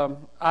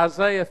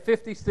Isaiah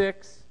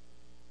 56,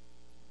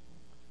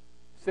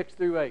 6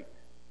 through 8.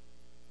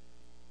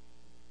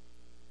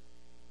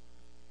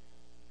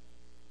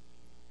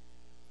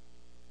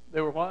 They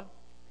were what?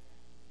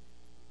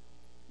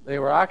 They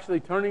were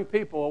actually turning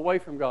people away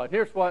from God.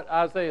 Here's what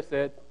Isaiah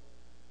said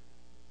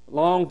a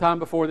long time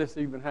before this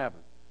even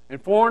happened.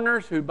 And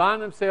foreigners who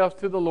bind themselves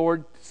to the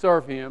Lord to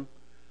serve Him,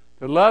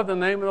 to love the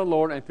name of the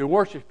Lord, and to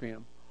worship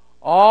Him,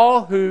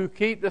 all who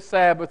keep the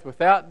Sabbath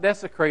without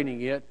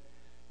desecrating it,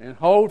 and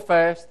hold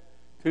fast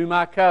to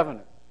my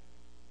covenant.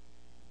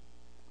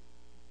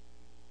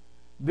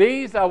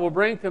 These I will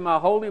bring to my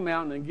holy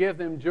mountain and give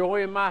them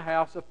joy in my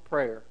house of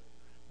prayer.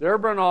 Their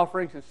burnt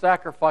offerings and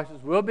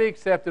sacrifices will be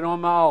accepted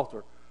on my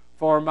altar.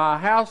 For my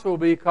house will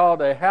be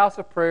called a house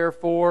of prayer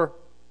for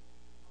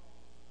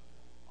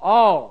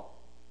all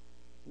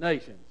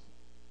nations.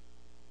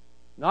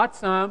 Not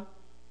some,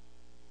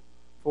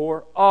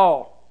 for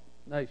all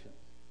nations.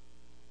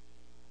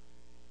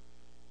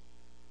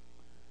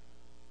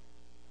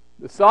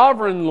 The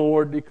sovereign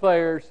Lord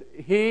declares,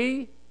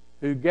 He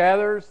who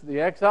gathers the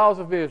exiles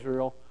of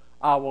Israel,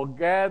 I will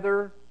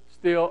gather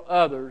still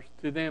others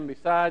to them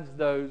besides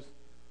those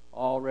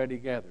already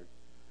gathered.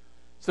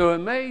 So it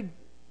made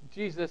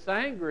Jesus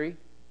angry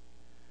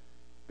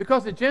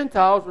because the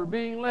Gentiles were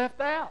being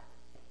left out.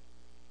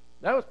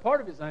 That was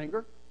part of His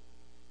anger.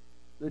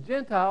 The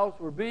Gentiles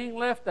were being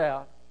left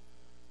out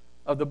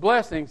of the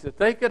blessings that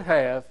they could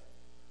have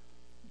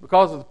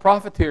because of the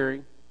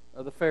profiteering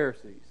of the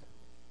Pharisees.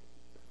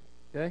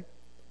 Okay?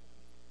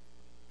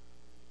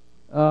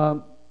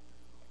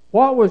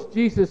 What was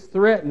Jesus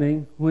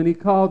threatening when He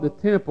called the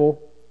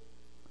temple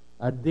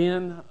a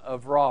den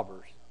of robbers?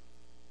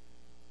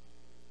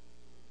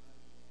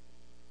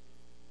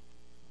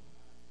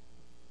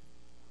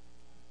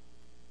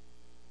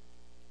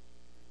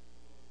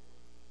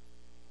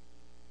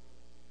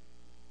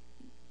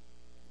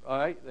 All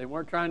right, they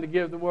weren't trying to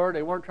give the word.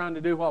 They weren't trying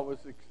to do what was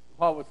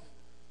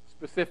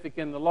specific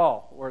in the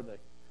law, were they?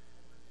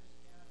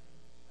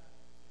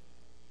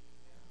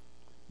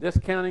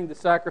 Discounting the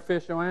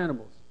sacrificial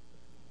animals.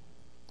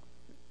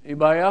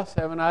 Anybody else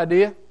have an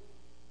idea?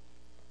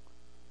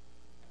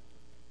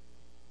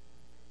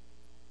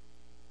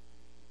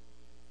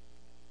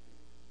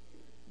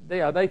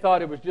 They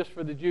thought it was just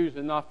for the Jews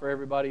and not for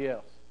everybody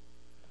else.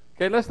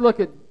 Okay, let's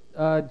look at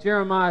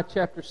Jeremiah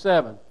chapter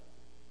 7,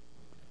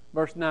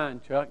 verse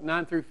 9, Chuck,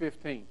 9 through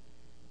 15.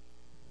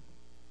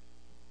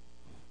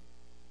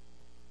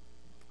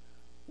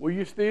 Will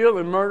you steal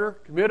and murder,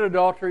 commit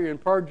adultery and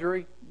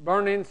perjury,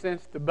 burn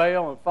incense to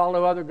Baal, and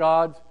follow other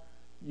gods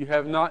you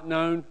have not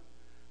known,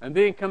 and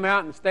then come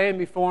out and stand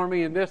before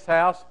me in this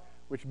house,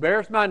 which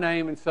bears my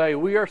name, and say,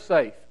 we are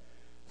safe,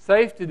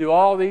 safe to do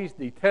all these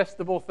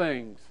detestable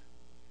things?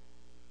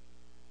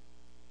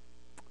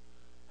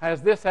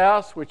 Has this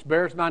house, which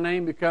bears my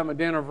name, become a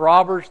den of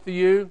robbers to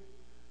you?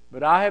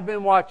 But I have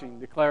been watching,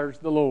 declares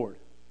the Lord.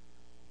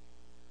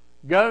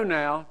 Go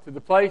now to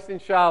the place in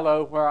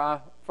Shiloh where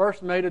I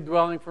first made a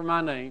dwelling for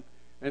my name,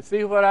 and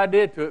see what I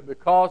did to it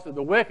because of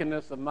the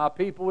wickedness of my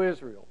people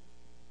Israel.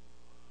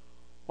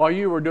 While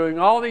you were doing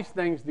all these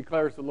things,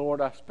 declares the Lord,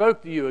 I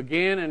spoke to you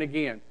again and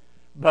again,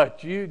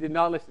 but you did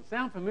not listen.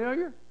 Sound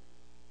familiar?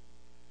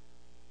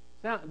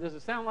 Does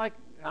it sound like,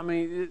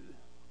 it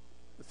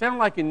sound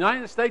like the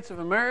United States of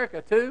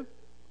America too?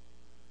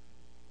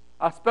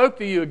 I spoke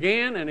to you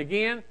again and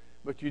again,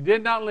 but you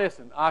did not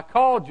listen. I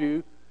called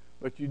you,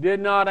 but you did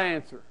not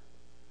answer.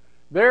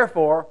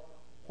 Therefore,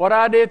 what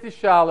I did to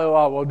Shiloh,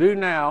 I will do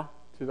now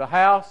to the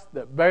house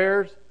that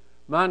bears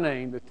my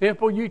name, the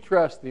temple you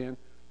trust in,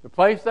 the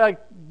place I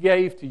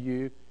gave to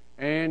you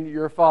and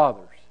your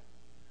fathers.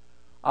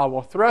 I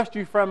will thrust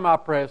you from my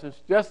presence,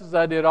 just as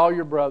I did all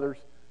your brothers,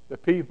 the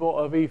people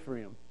of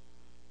Ephraim.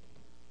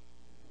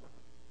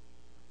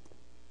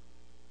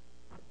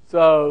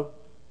 So,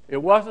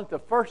 it wasn't the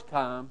first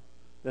time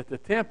that the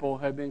temple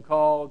had been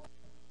called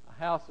a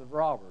house of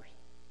robbers,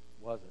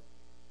 was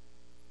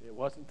it? It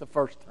wasn't the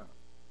first time.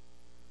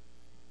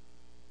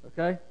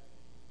 Okay?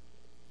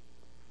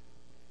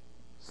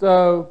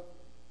 So,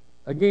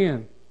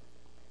 again,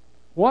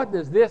 what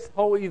does this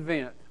whole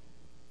event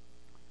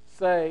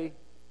say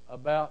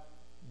about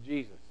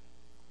Jesus?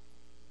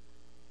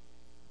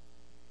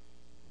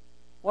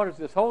 What does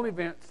this whole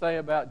event say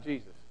about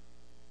Jesus?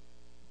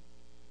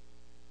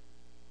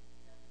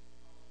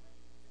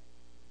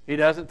 He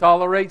doesn't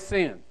tolerate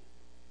sin.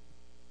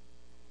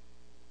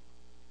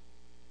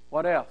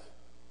 What else?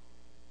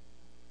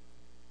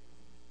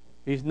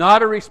 He's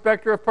not a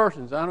respecter of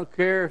persons. I don't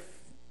care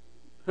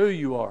who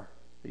you are.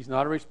 He's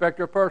not a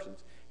respecter of persons.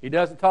 He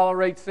doesn't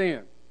tolerate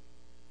sin.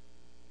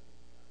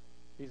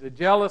 He's a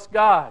jealous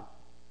God.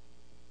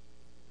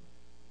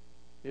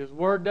 His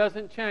word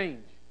doesn't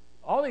change.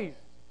 All these.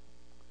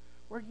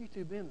 Where have you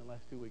two been the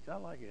last 2 weeks? I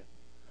like it.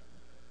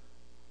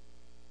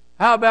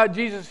 How about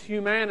Jesus'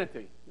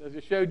 humanity? Does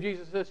it show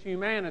Jesus'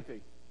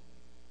 humanity?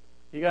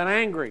 He got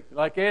angry,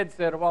 like Ed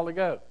said a while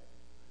ago.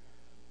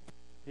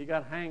 He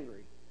got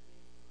hangry.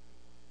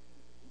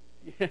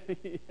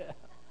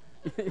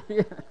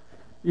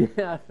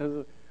 Yeah.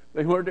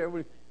 They weren't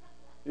there.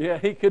 Yeah,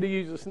 he could have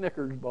used a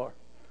Snickers bar.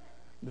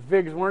 The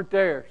figs weren't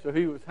there, so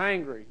he was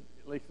hangry.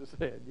 Lisa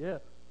said, yeah.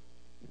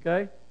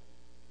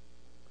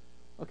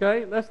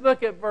 Okay, let's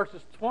look at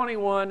verses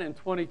 21 and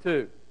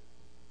 22.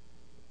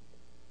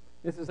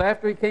 This is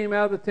after he came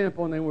out of the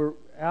temple and they were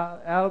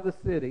out of the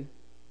city.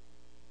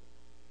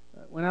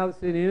 Went out of the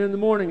city. And in the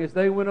morning, as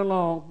they went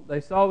along,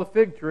 they saw the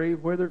fig tree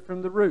withered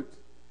from the roots.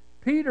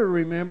 Peter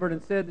remembered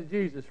and said to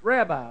Jesus,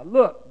 Rabbi,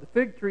 look, the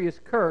fig tree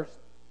is cursed,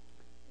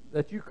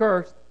 that you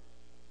cursed,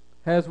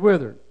 has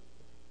withered.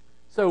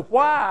 So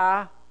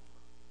why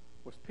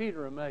was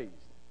Peter amazed?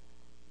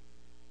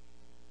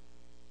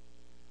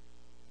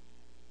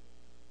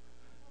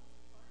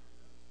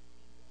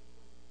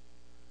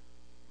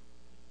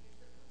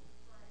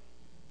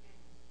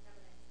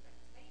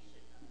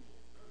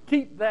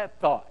 Keep that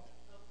thought.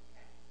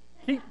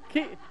 Keep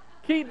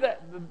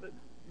that.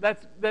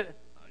 That's that.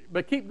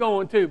 But keep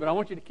going too. But I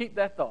want you to keep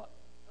that thought.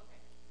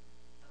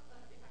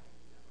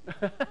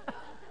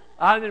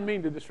 I didn't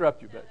mean to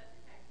disrupt you, but.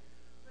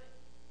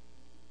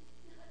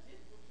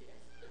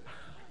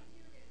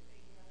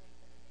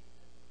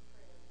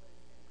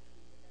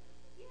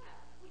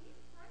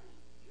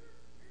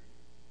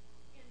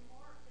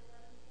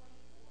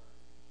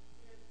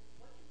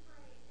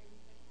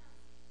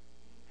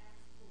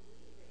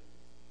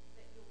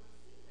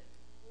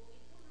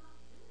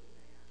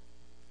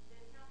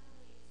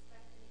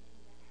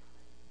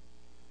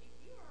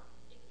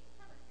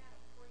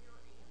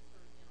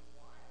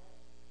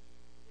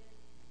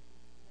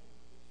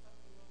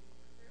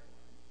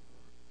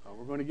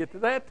 We're going to get to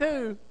that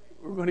too.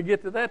 We're going to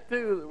get to that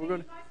too. We're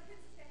going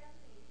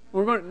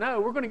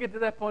to get to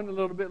that point a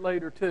little bit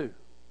later too.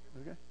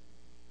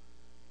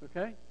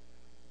 Okay?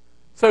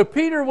 So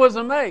Peter was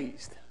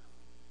amazed.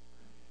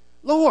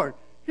 Lord,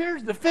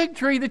 here's the fig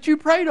tree that you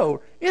prayed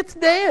over. It's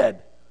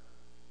dead.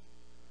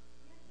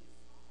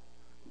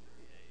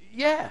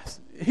 Yes.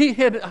 He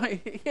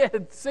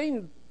had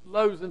seen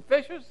loaves and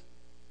fishes,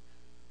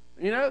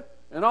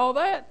 and all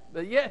that,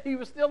 but yet he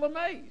was still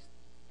amazed.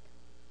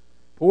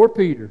 Poor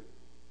Peter.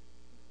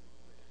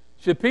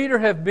 Should Peter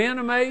have been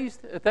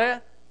amazed at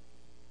that?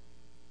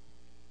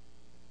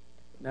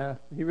 No,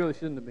 he really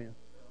shouldn't have been.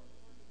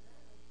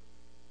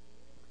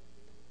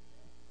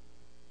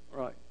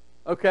 Right.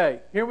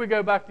 Okay, here we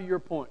go back to your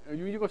point. Are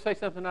you going to say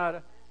something,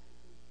 Ida?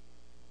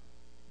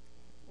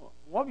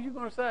 What were you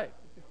going to say?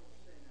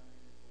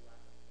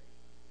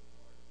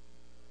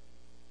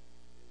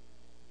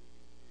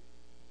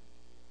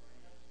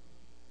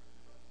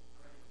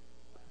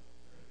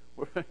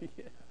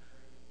 Yeah.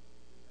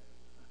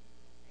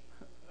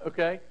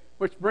 Okay,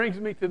 which brings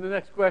me to the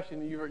next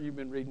question. You've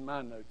been reading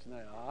my notes now.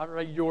 I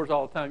read yours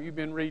all the time. You've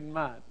been reading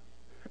mine.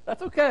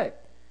 That's okay.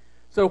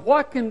 So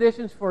what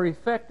conditions for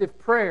effective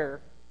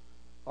prayer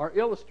are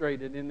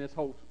illustrated in this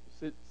whole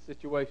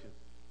situation?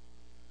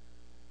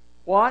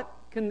 What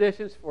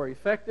conditions for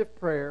effective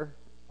prayer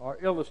are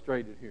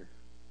illustrated here?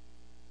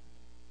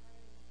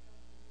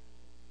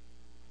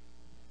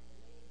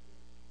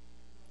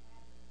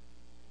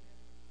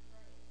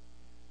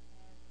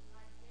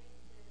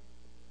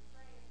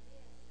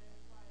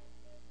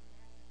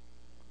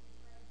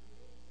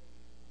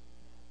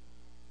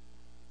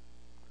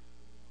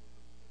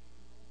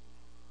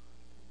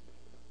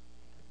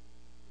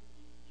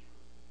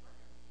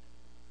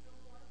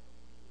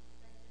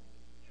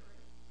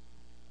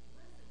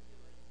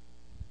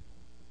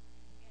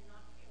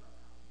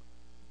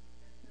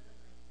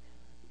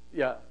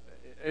 Yeah,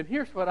 and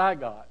here's what I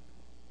got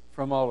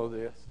from all of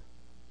this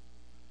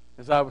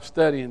as I was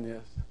studying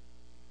this.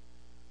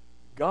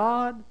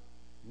 God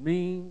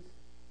means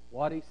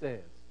what He says.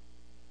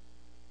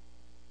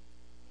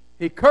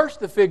 He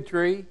cursed the fig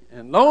tree,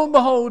 and lo and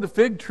behold, the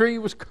fig tree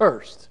was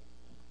cursed.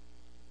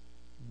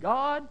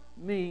 God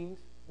means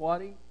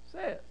what He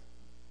says.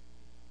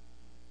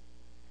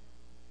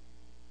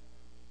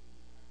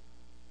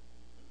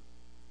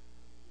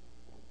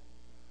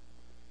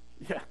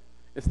 Yeah.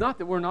 It's not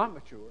that we're not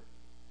mature.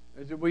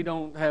 It's that we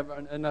don't have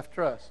enough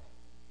trust.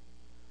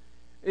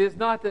 It's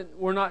not that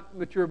we're not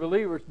mature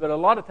believers, but a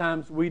lot of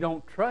times we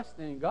don't trust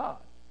in God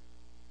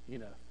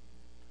enough.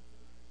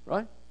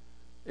 Right?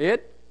 Yeah,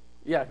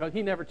 because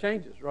He never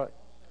changes, right?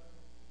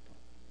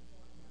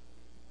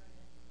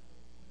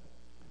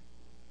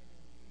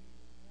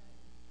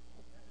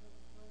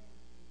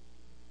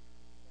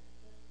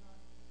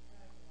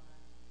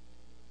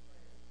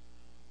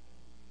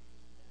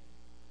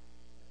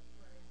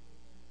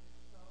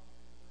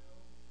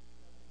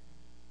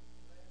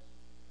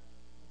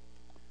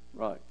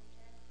 Right.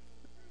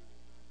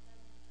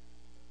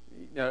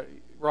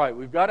 Right.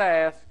 We've got to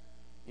ask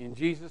in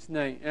Jesus'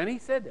 name. And He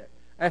said that.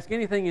 Ask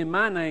anything in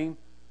my name,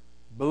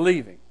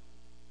 believing,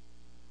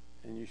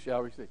 and you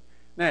shall receive.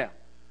 Now,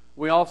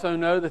 we also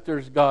know that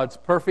there's God's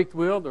perfect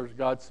will, there's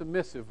God's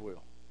submissive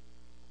will.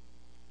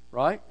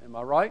 Right? Am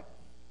I right?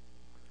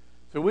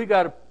 So we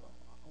got to,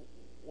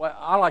 well,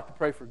 I like to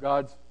pray for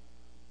God's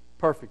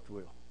perfect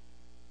will.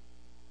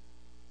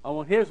 I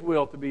want His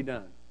will to be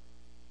done.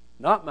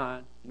 Not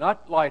mine,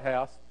 not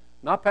Lighthouse,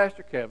 not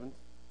Pastor Kevin's,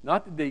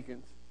 not the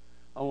deacons.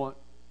 I want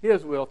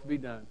His will to be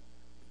done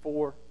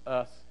for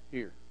us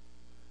here.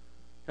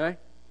 Okay?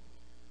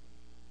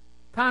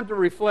 Time to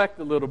reflect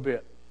a little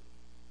bit.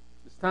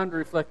 It's time to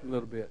reflect a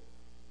little bit.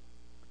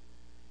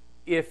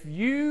 If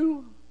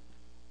you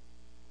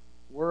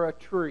were a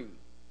tree,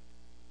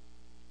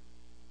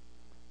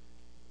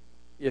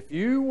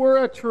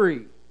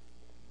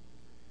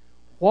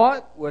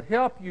 what would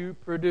help you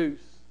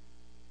produce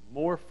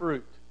more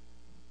fruit?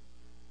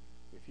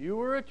 If you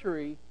were a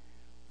tree,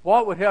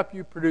 what would help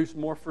you produce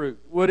more fruit?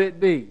 Would it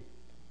be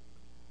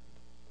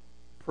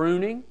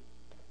pruning?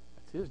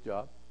 That's His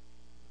job.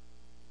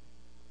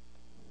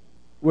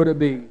 Would it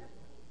be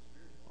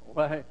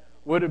watering?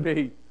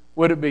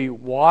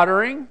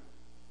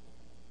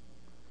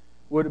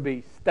 Would it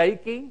be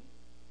staking?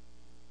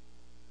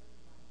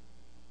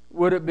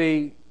 Would it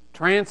be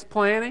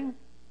transplanting?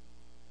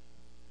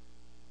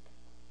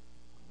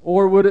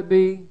 Or would it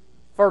be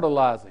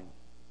fertilizing?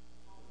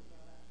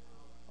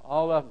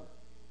 All of them.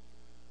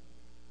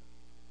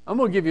 I'm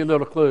going to give you a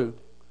little clue.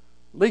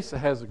 Lisa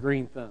has a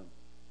green thumb.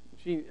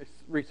 She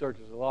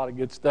researches a lot of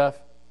good stuff.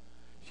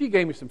 She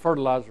gave me some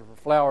fertilizer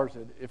for flowers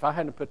that if I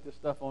hadn't put this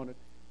stuff on it,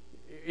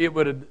 it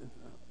would have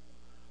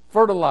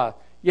fertilized.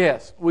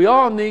 Yes, we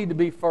all need to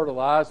be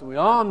fertilized, and we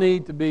all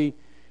need to be,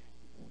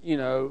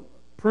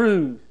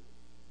 pruned.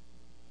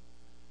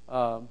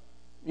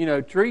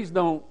 Trees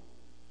don't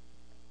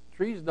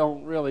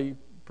really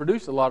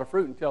produce a lot of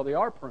fruit until they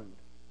are pruned.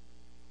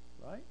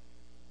 Right?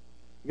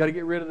 You got to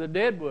get rid of the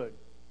dead wood,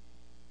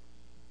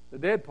 the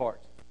dead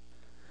parts.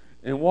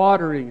 And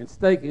watering and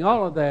staking,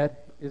 all of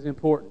that is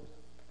important.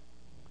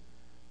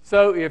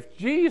 So if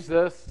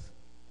Jesus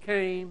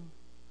came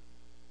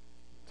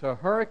to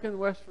Hurricane,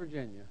 West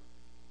Virginia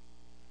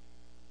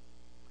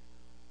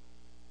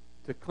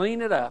to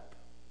clean it up,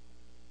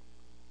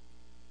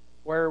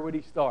 where would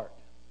He start?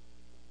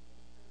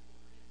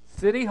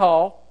 City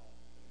Hall,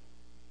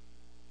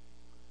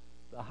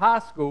 the high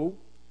school,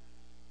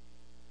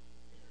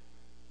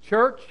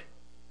 church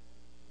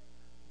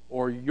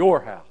or your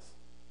house?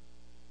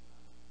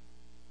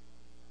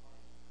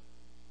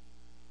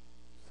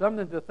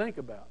 Something to think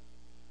about.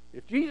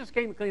 If Jesus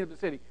came to clean up the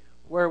city,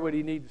 where would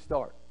he need to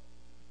start?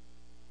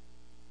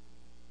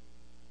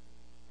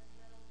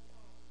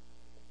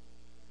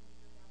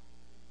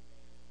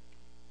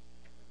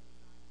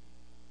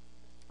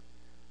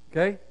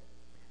 Okay?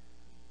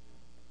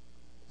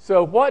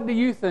 So what do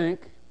you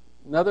think,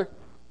 another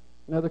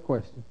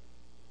question.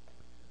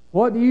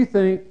 What do you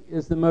think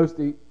is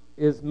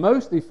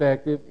most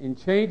effective in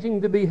changing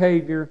the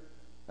behavior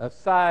of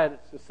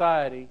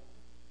society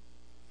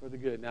for the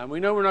good? Now, we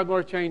know we're not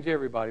going to change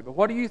everybody, but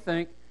what do you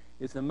think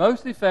is the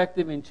most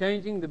effective in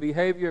changing the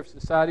behavior of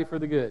society for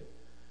the good?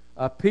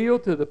 Appeal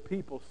to the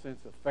people's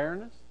sense of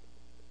fairness.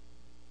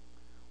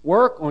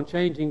 Work on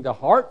changing the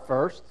heart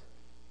first.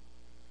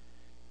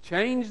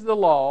 Change the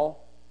law.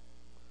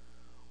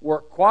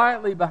 Work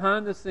quietly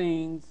behind the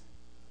scenes,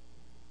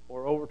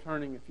 or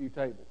overturning a few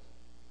tables.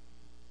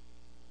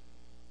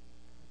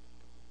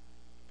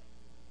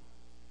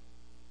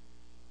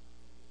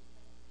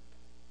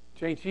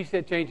 She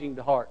said changing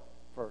the heart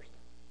first.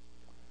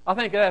 I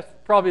think that's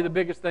probably the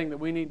biggest thing that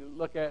we need to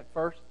look at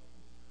first.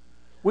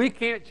 We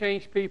can't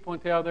change people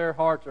until their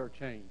hearts are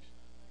changed.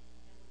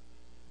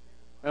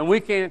 And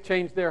we can't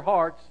change their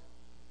hearts.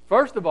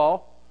 First of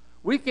all,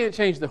 we can't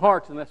change the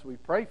hearts unless we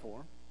pray for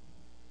them.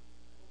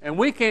 And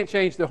we can't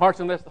change the hearts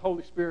unless the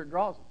Holy Spirit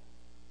draws them.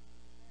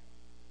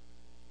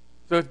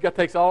 So it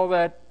takes all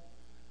that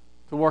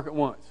to work at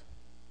once.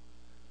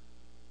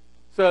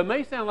 So it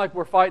may sound like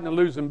we're fighting a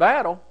losing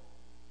battle,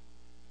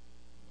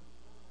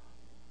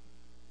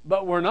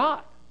 but we're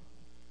not.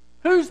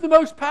 Who's the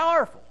most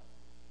powerful?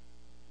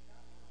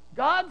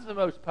 God's the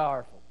most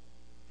powerful.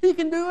 He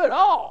can do it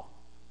all.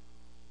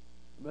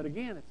 But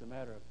again, it's a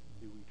matter of,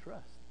 do we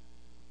trust?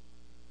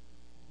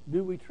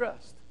 Do we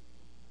trust?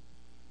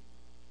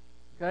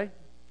 Okay?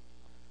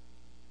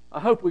 I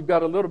hope we've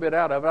got a little bit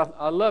out of it.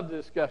 I love the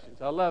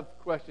discussions. I love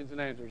questions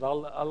and answers. I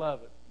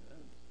love it.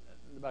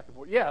 The back and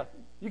forth. Yeah,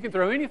 you can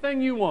throw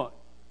anything you want.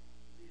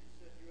 Jesus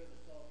said you are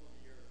the salt of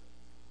the earth.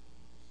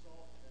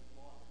 Salt has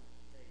lost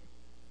its taste.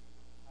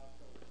 How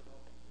shall it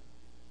salt?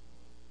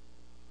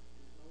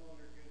 It is no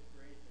longer good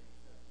for anything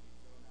except to be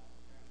thrown out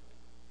and trampled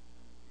on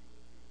the feet of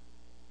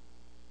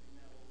people. Isn't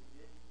that what we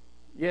did?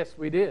 Yes,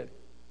 we did.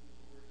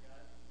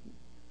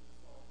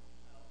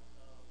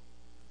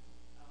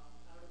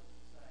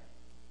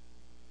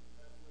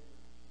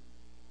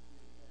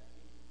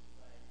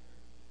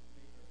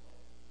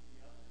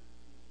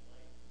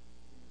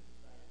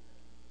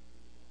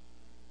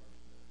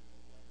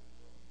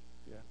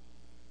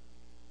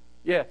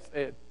 Yes,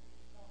 Ed.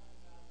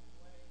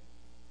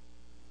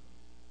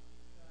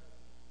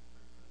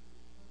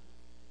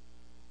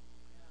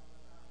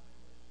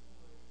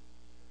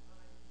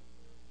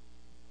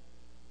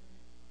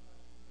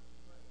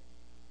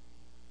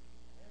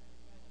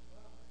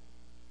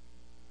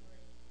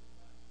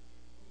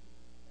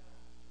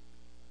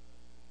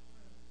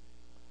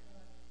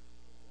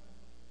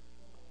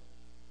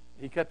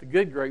 He cut the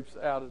good grapes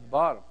out at the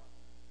bottom.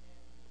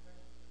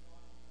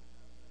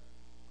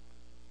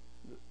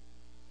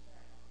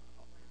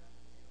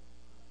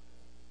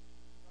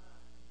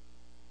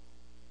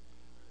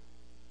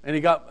 And he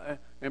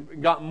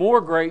got more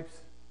grapes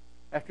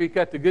after he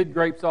cut the good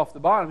grapes off the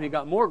bottom. He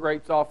got more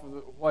grapes off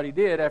of what he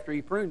did after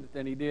he pruned it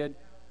than he did.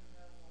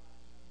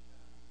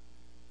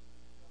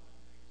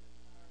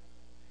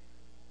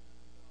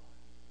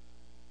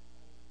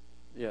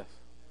 Yes.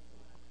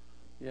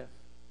 Yes.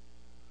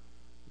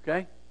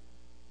 Okay?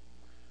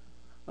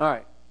 All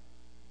right.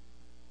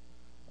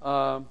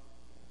 A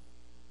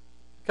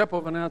couple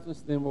of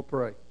announcements, then we'll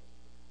pray.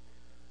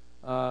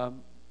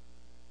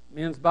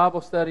 Men's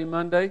Bible study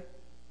Monday.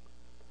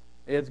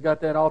 Ed's got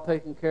that all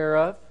taken care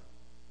of.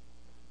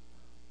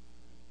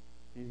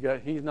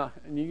 He's not,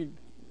 and you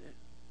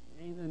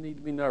don't need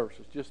to be nervous.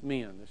 It's just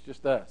men. It's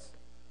just us.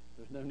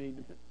 There's no need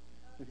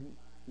to.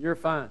 You're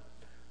fine.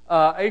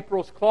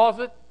 April's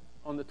Closet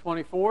on the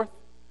 24th.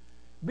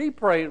 Be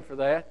praying for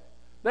that.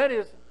 That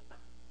is,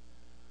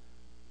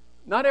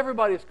 not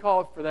everybody's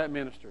called for that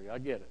ministry. I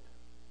get it.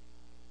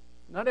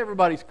 Not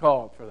everybody's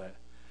called for that.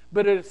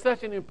 But it is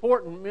such an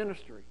important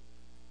ministry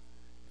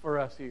for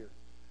us here.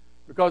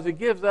 Because it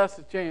gives us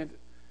a chance.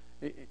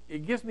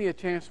 It gives me a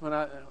chance when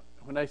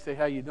they say,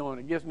 how you doing?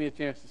 It gives me a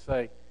chance to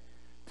say,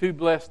 too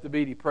blessed to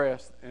be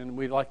depressed, and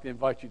we'd like to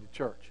invite you to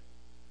church.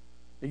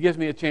 It gives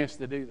me a chance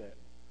to do that.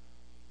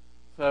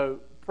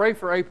 So pray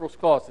for April's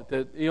Closet,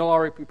 that you'll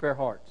already prepare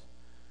hearts.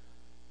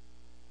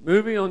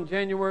 Movie on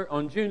June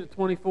the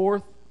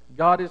 24th,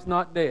 God is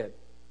Not Dead.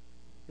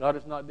 God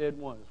is Not Dead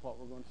 1 is what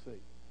we're going to see.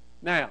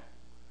 Now,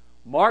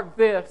 mark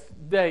this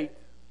date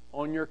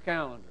on your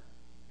calendar.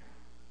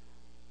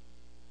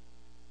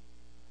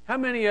 How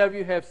many of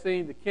you have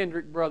seen the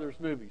Kendrick Brothers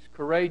movies?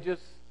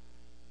 Courageous,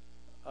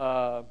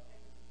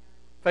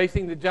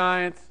 Facing the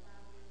Giants,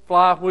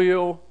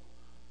 Flywheel,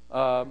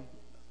 what's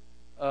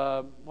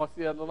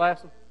the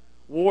last one?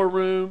 War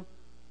Room,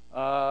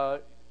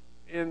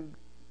 in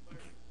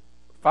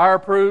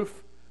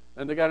Fireproof,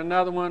 and they got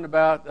another one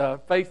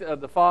about Faith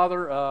of the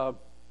Father.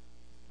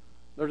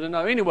 There's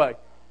another. Anyway,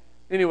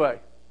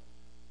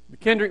 the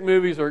Kendrick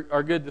movies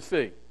are good to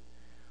see.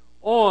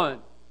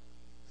 On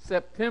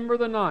September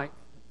the 9th,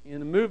 in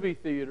the movie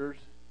theaters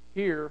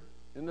here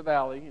in the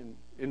Valley,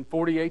 in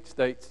 48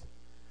 states,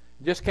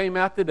 just came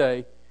out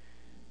today.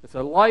 It's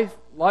a life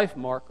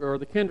mark, or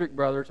the Kendrick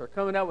brothers are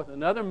coming out with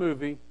another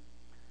movie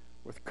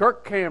with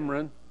Kirk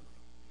Cameron.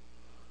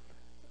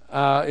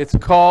 It's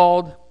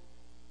called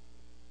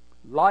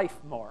Life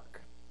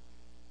Mark.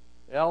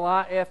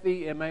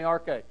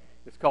 Lifemark.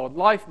 It's called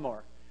Life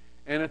Mark.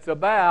 And it's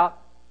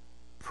about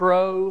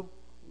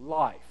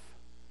pro-life.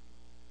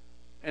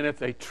 And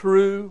it's a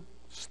true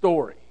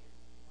story.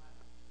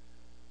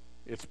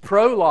 It's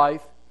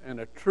pro-life and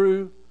a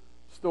true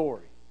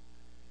story.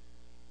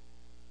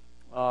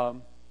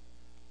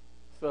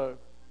 So,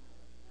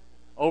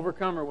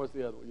 Overcomer was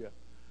the other one, yeah.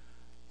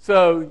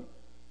 So,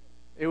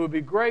 it would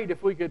be great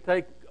if we could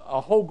take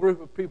a whole group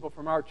of people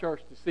from our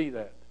church to see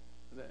that.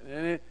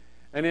 And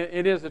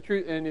it is a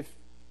truth. And if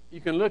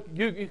you can look,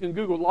 you can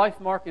Google Life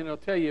Mark and it'll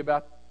tell you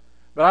about.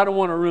 But I don't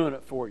want to ruin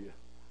it for you,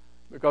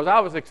 because I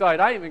was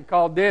excited. I even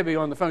called Debbie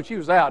on the phone. She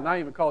was out, and I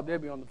even called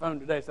Debbie on the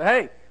phone today. And said,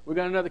 "Hey, we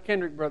got another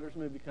Kendrick Brothers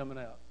movie coming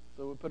out,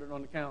 so we'll put it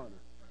on the calendar."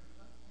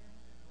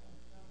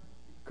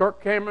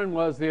 Kirk Cameron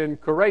was in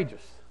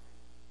Courageous.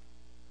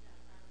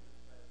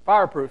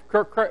 Fireproof.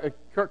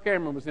 Kirk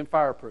Cameron was in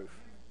Fireproof.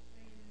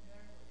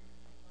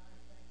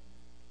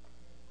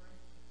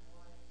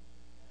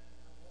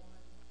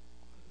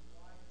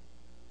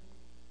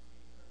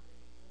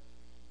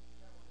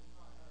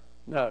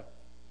 No.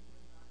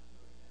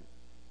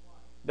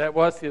 That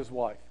was his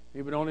wife.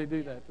 He would only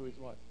do that to his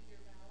wife.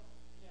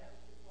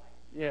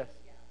 Yes.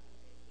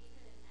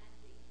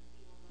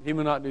 He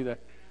would not do that.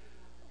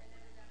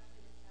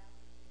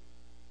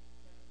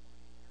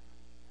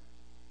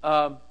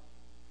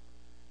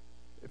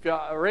 If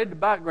I read the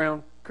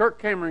background, Kirk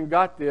Cameron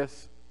got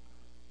this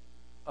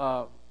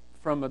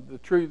from the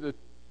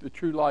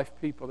true life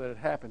people that it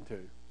happened to.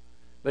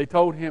 They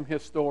told him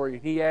his story,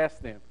 and he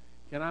asked them,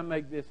 "Can I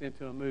make this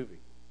into a movie?"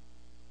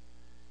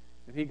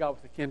 And he got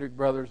with the Kendrick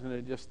brothers, and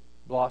it just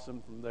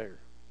blossomed from there.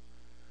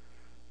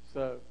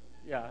 So,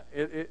 yeah,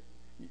 it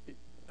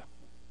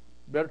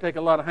better take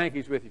a lot of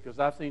hankies with you, because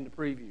I've seen the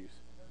previews.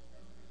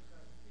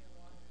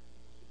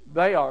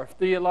 They are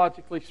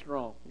theologically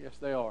strong. Yes,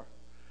 they are.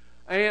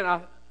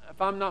 And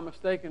if I'm not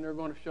mistaken, they're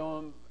going to show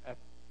them at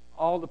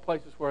all the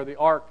places where the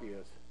Ark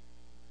is.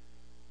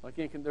 Like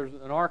there's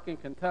an Ark in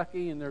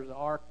Kentucky, and there's an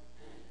Ark.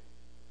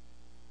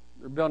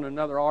 They're building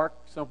another Ark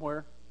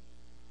somewhere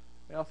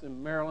else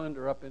in Maryland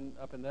or up in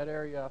that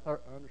area. I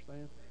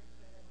understand.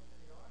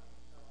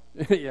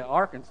 Yeah,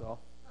 Arkansas.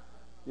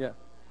 Yeah,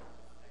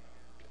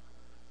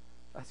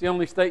 that's the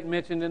only state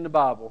mentioned in the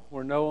Bible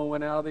where Noah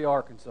went out of the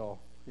Arkansas.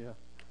 Yeah.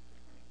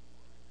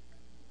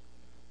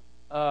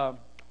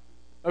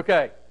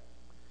 Okay.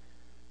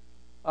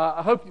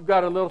 I hope you've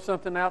got a little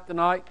something out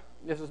tonight.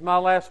 This is my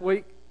last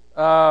week.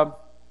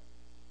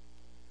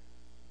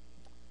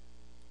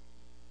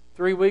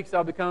 3 weeks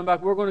I'll be coming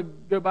back. We're going to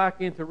go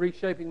back into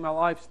reshaping my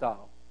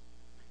lifestyle.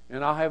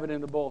 And I'll have it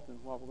in the bulletin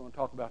what we're going to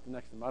talk about the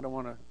next time. I don't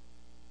want to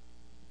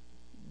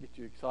get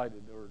you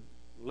excited or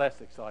less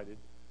excited.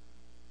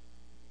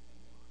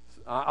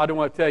 I don't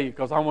want to tell you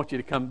because I want you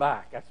to come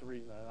back. That's the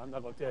reason. I'm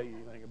not going to tell you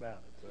anything about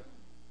it. So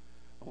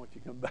I want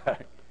you to come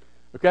back.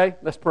 Okay?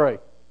 Let's pray.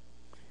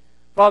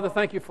 Father,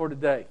 thank you for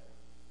today.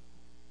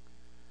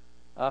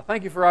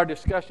 Thank you for our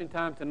discussion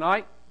time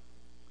tonight.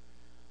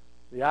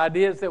 The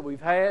ideas that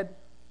we've had.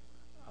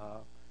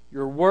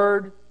 Your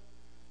word.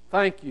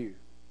 Thank you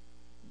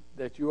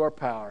that you are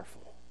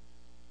powerful.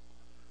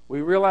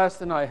 We realize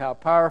tonight how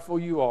powerful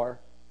you are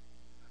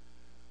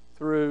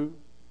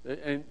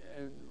and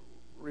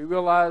we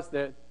realize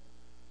that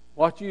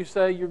what you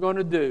say you're going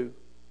to do,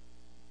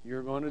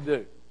 you're going to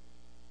do.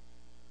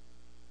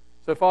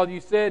 So, Father, you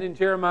said in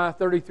Jeremiah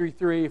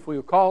 33:3, if we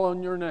will call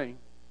on your name,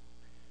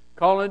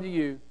 call unto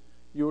you,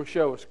 you will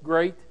show us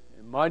great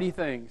and mighty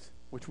things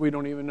which we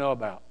don't even know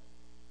about.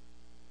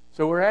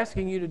 So we're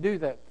asking you to do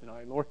that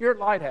tonight. Lord, here at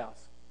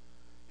Lighthouse,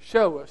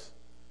 show us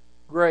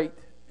great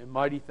and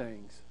mighty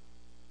things.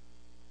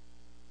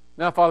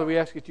 Now, Father, we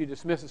ask that you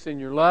dismiss us in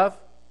your love.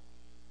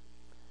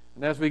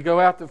 And as we go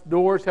out the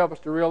doors, help us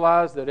to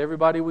realize that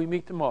everybody we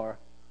meet tomorrow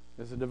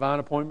is a divine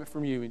appointment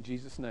from you. In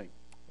Jesus' name,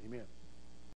 amen.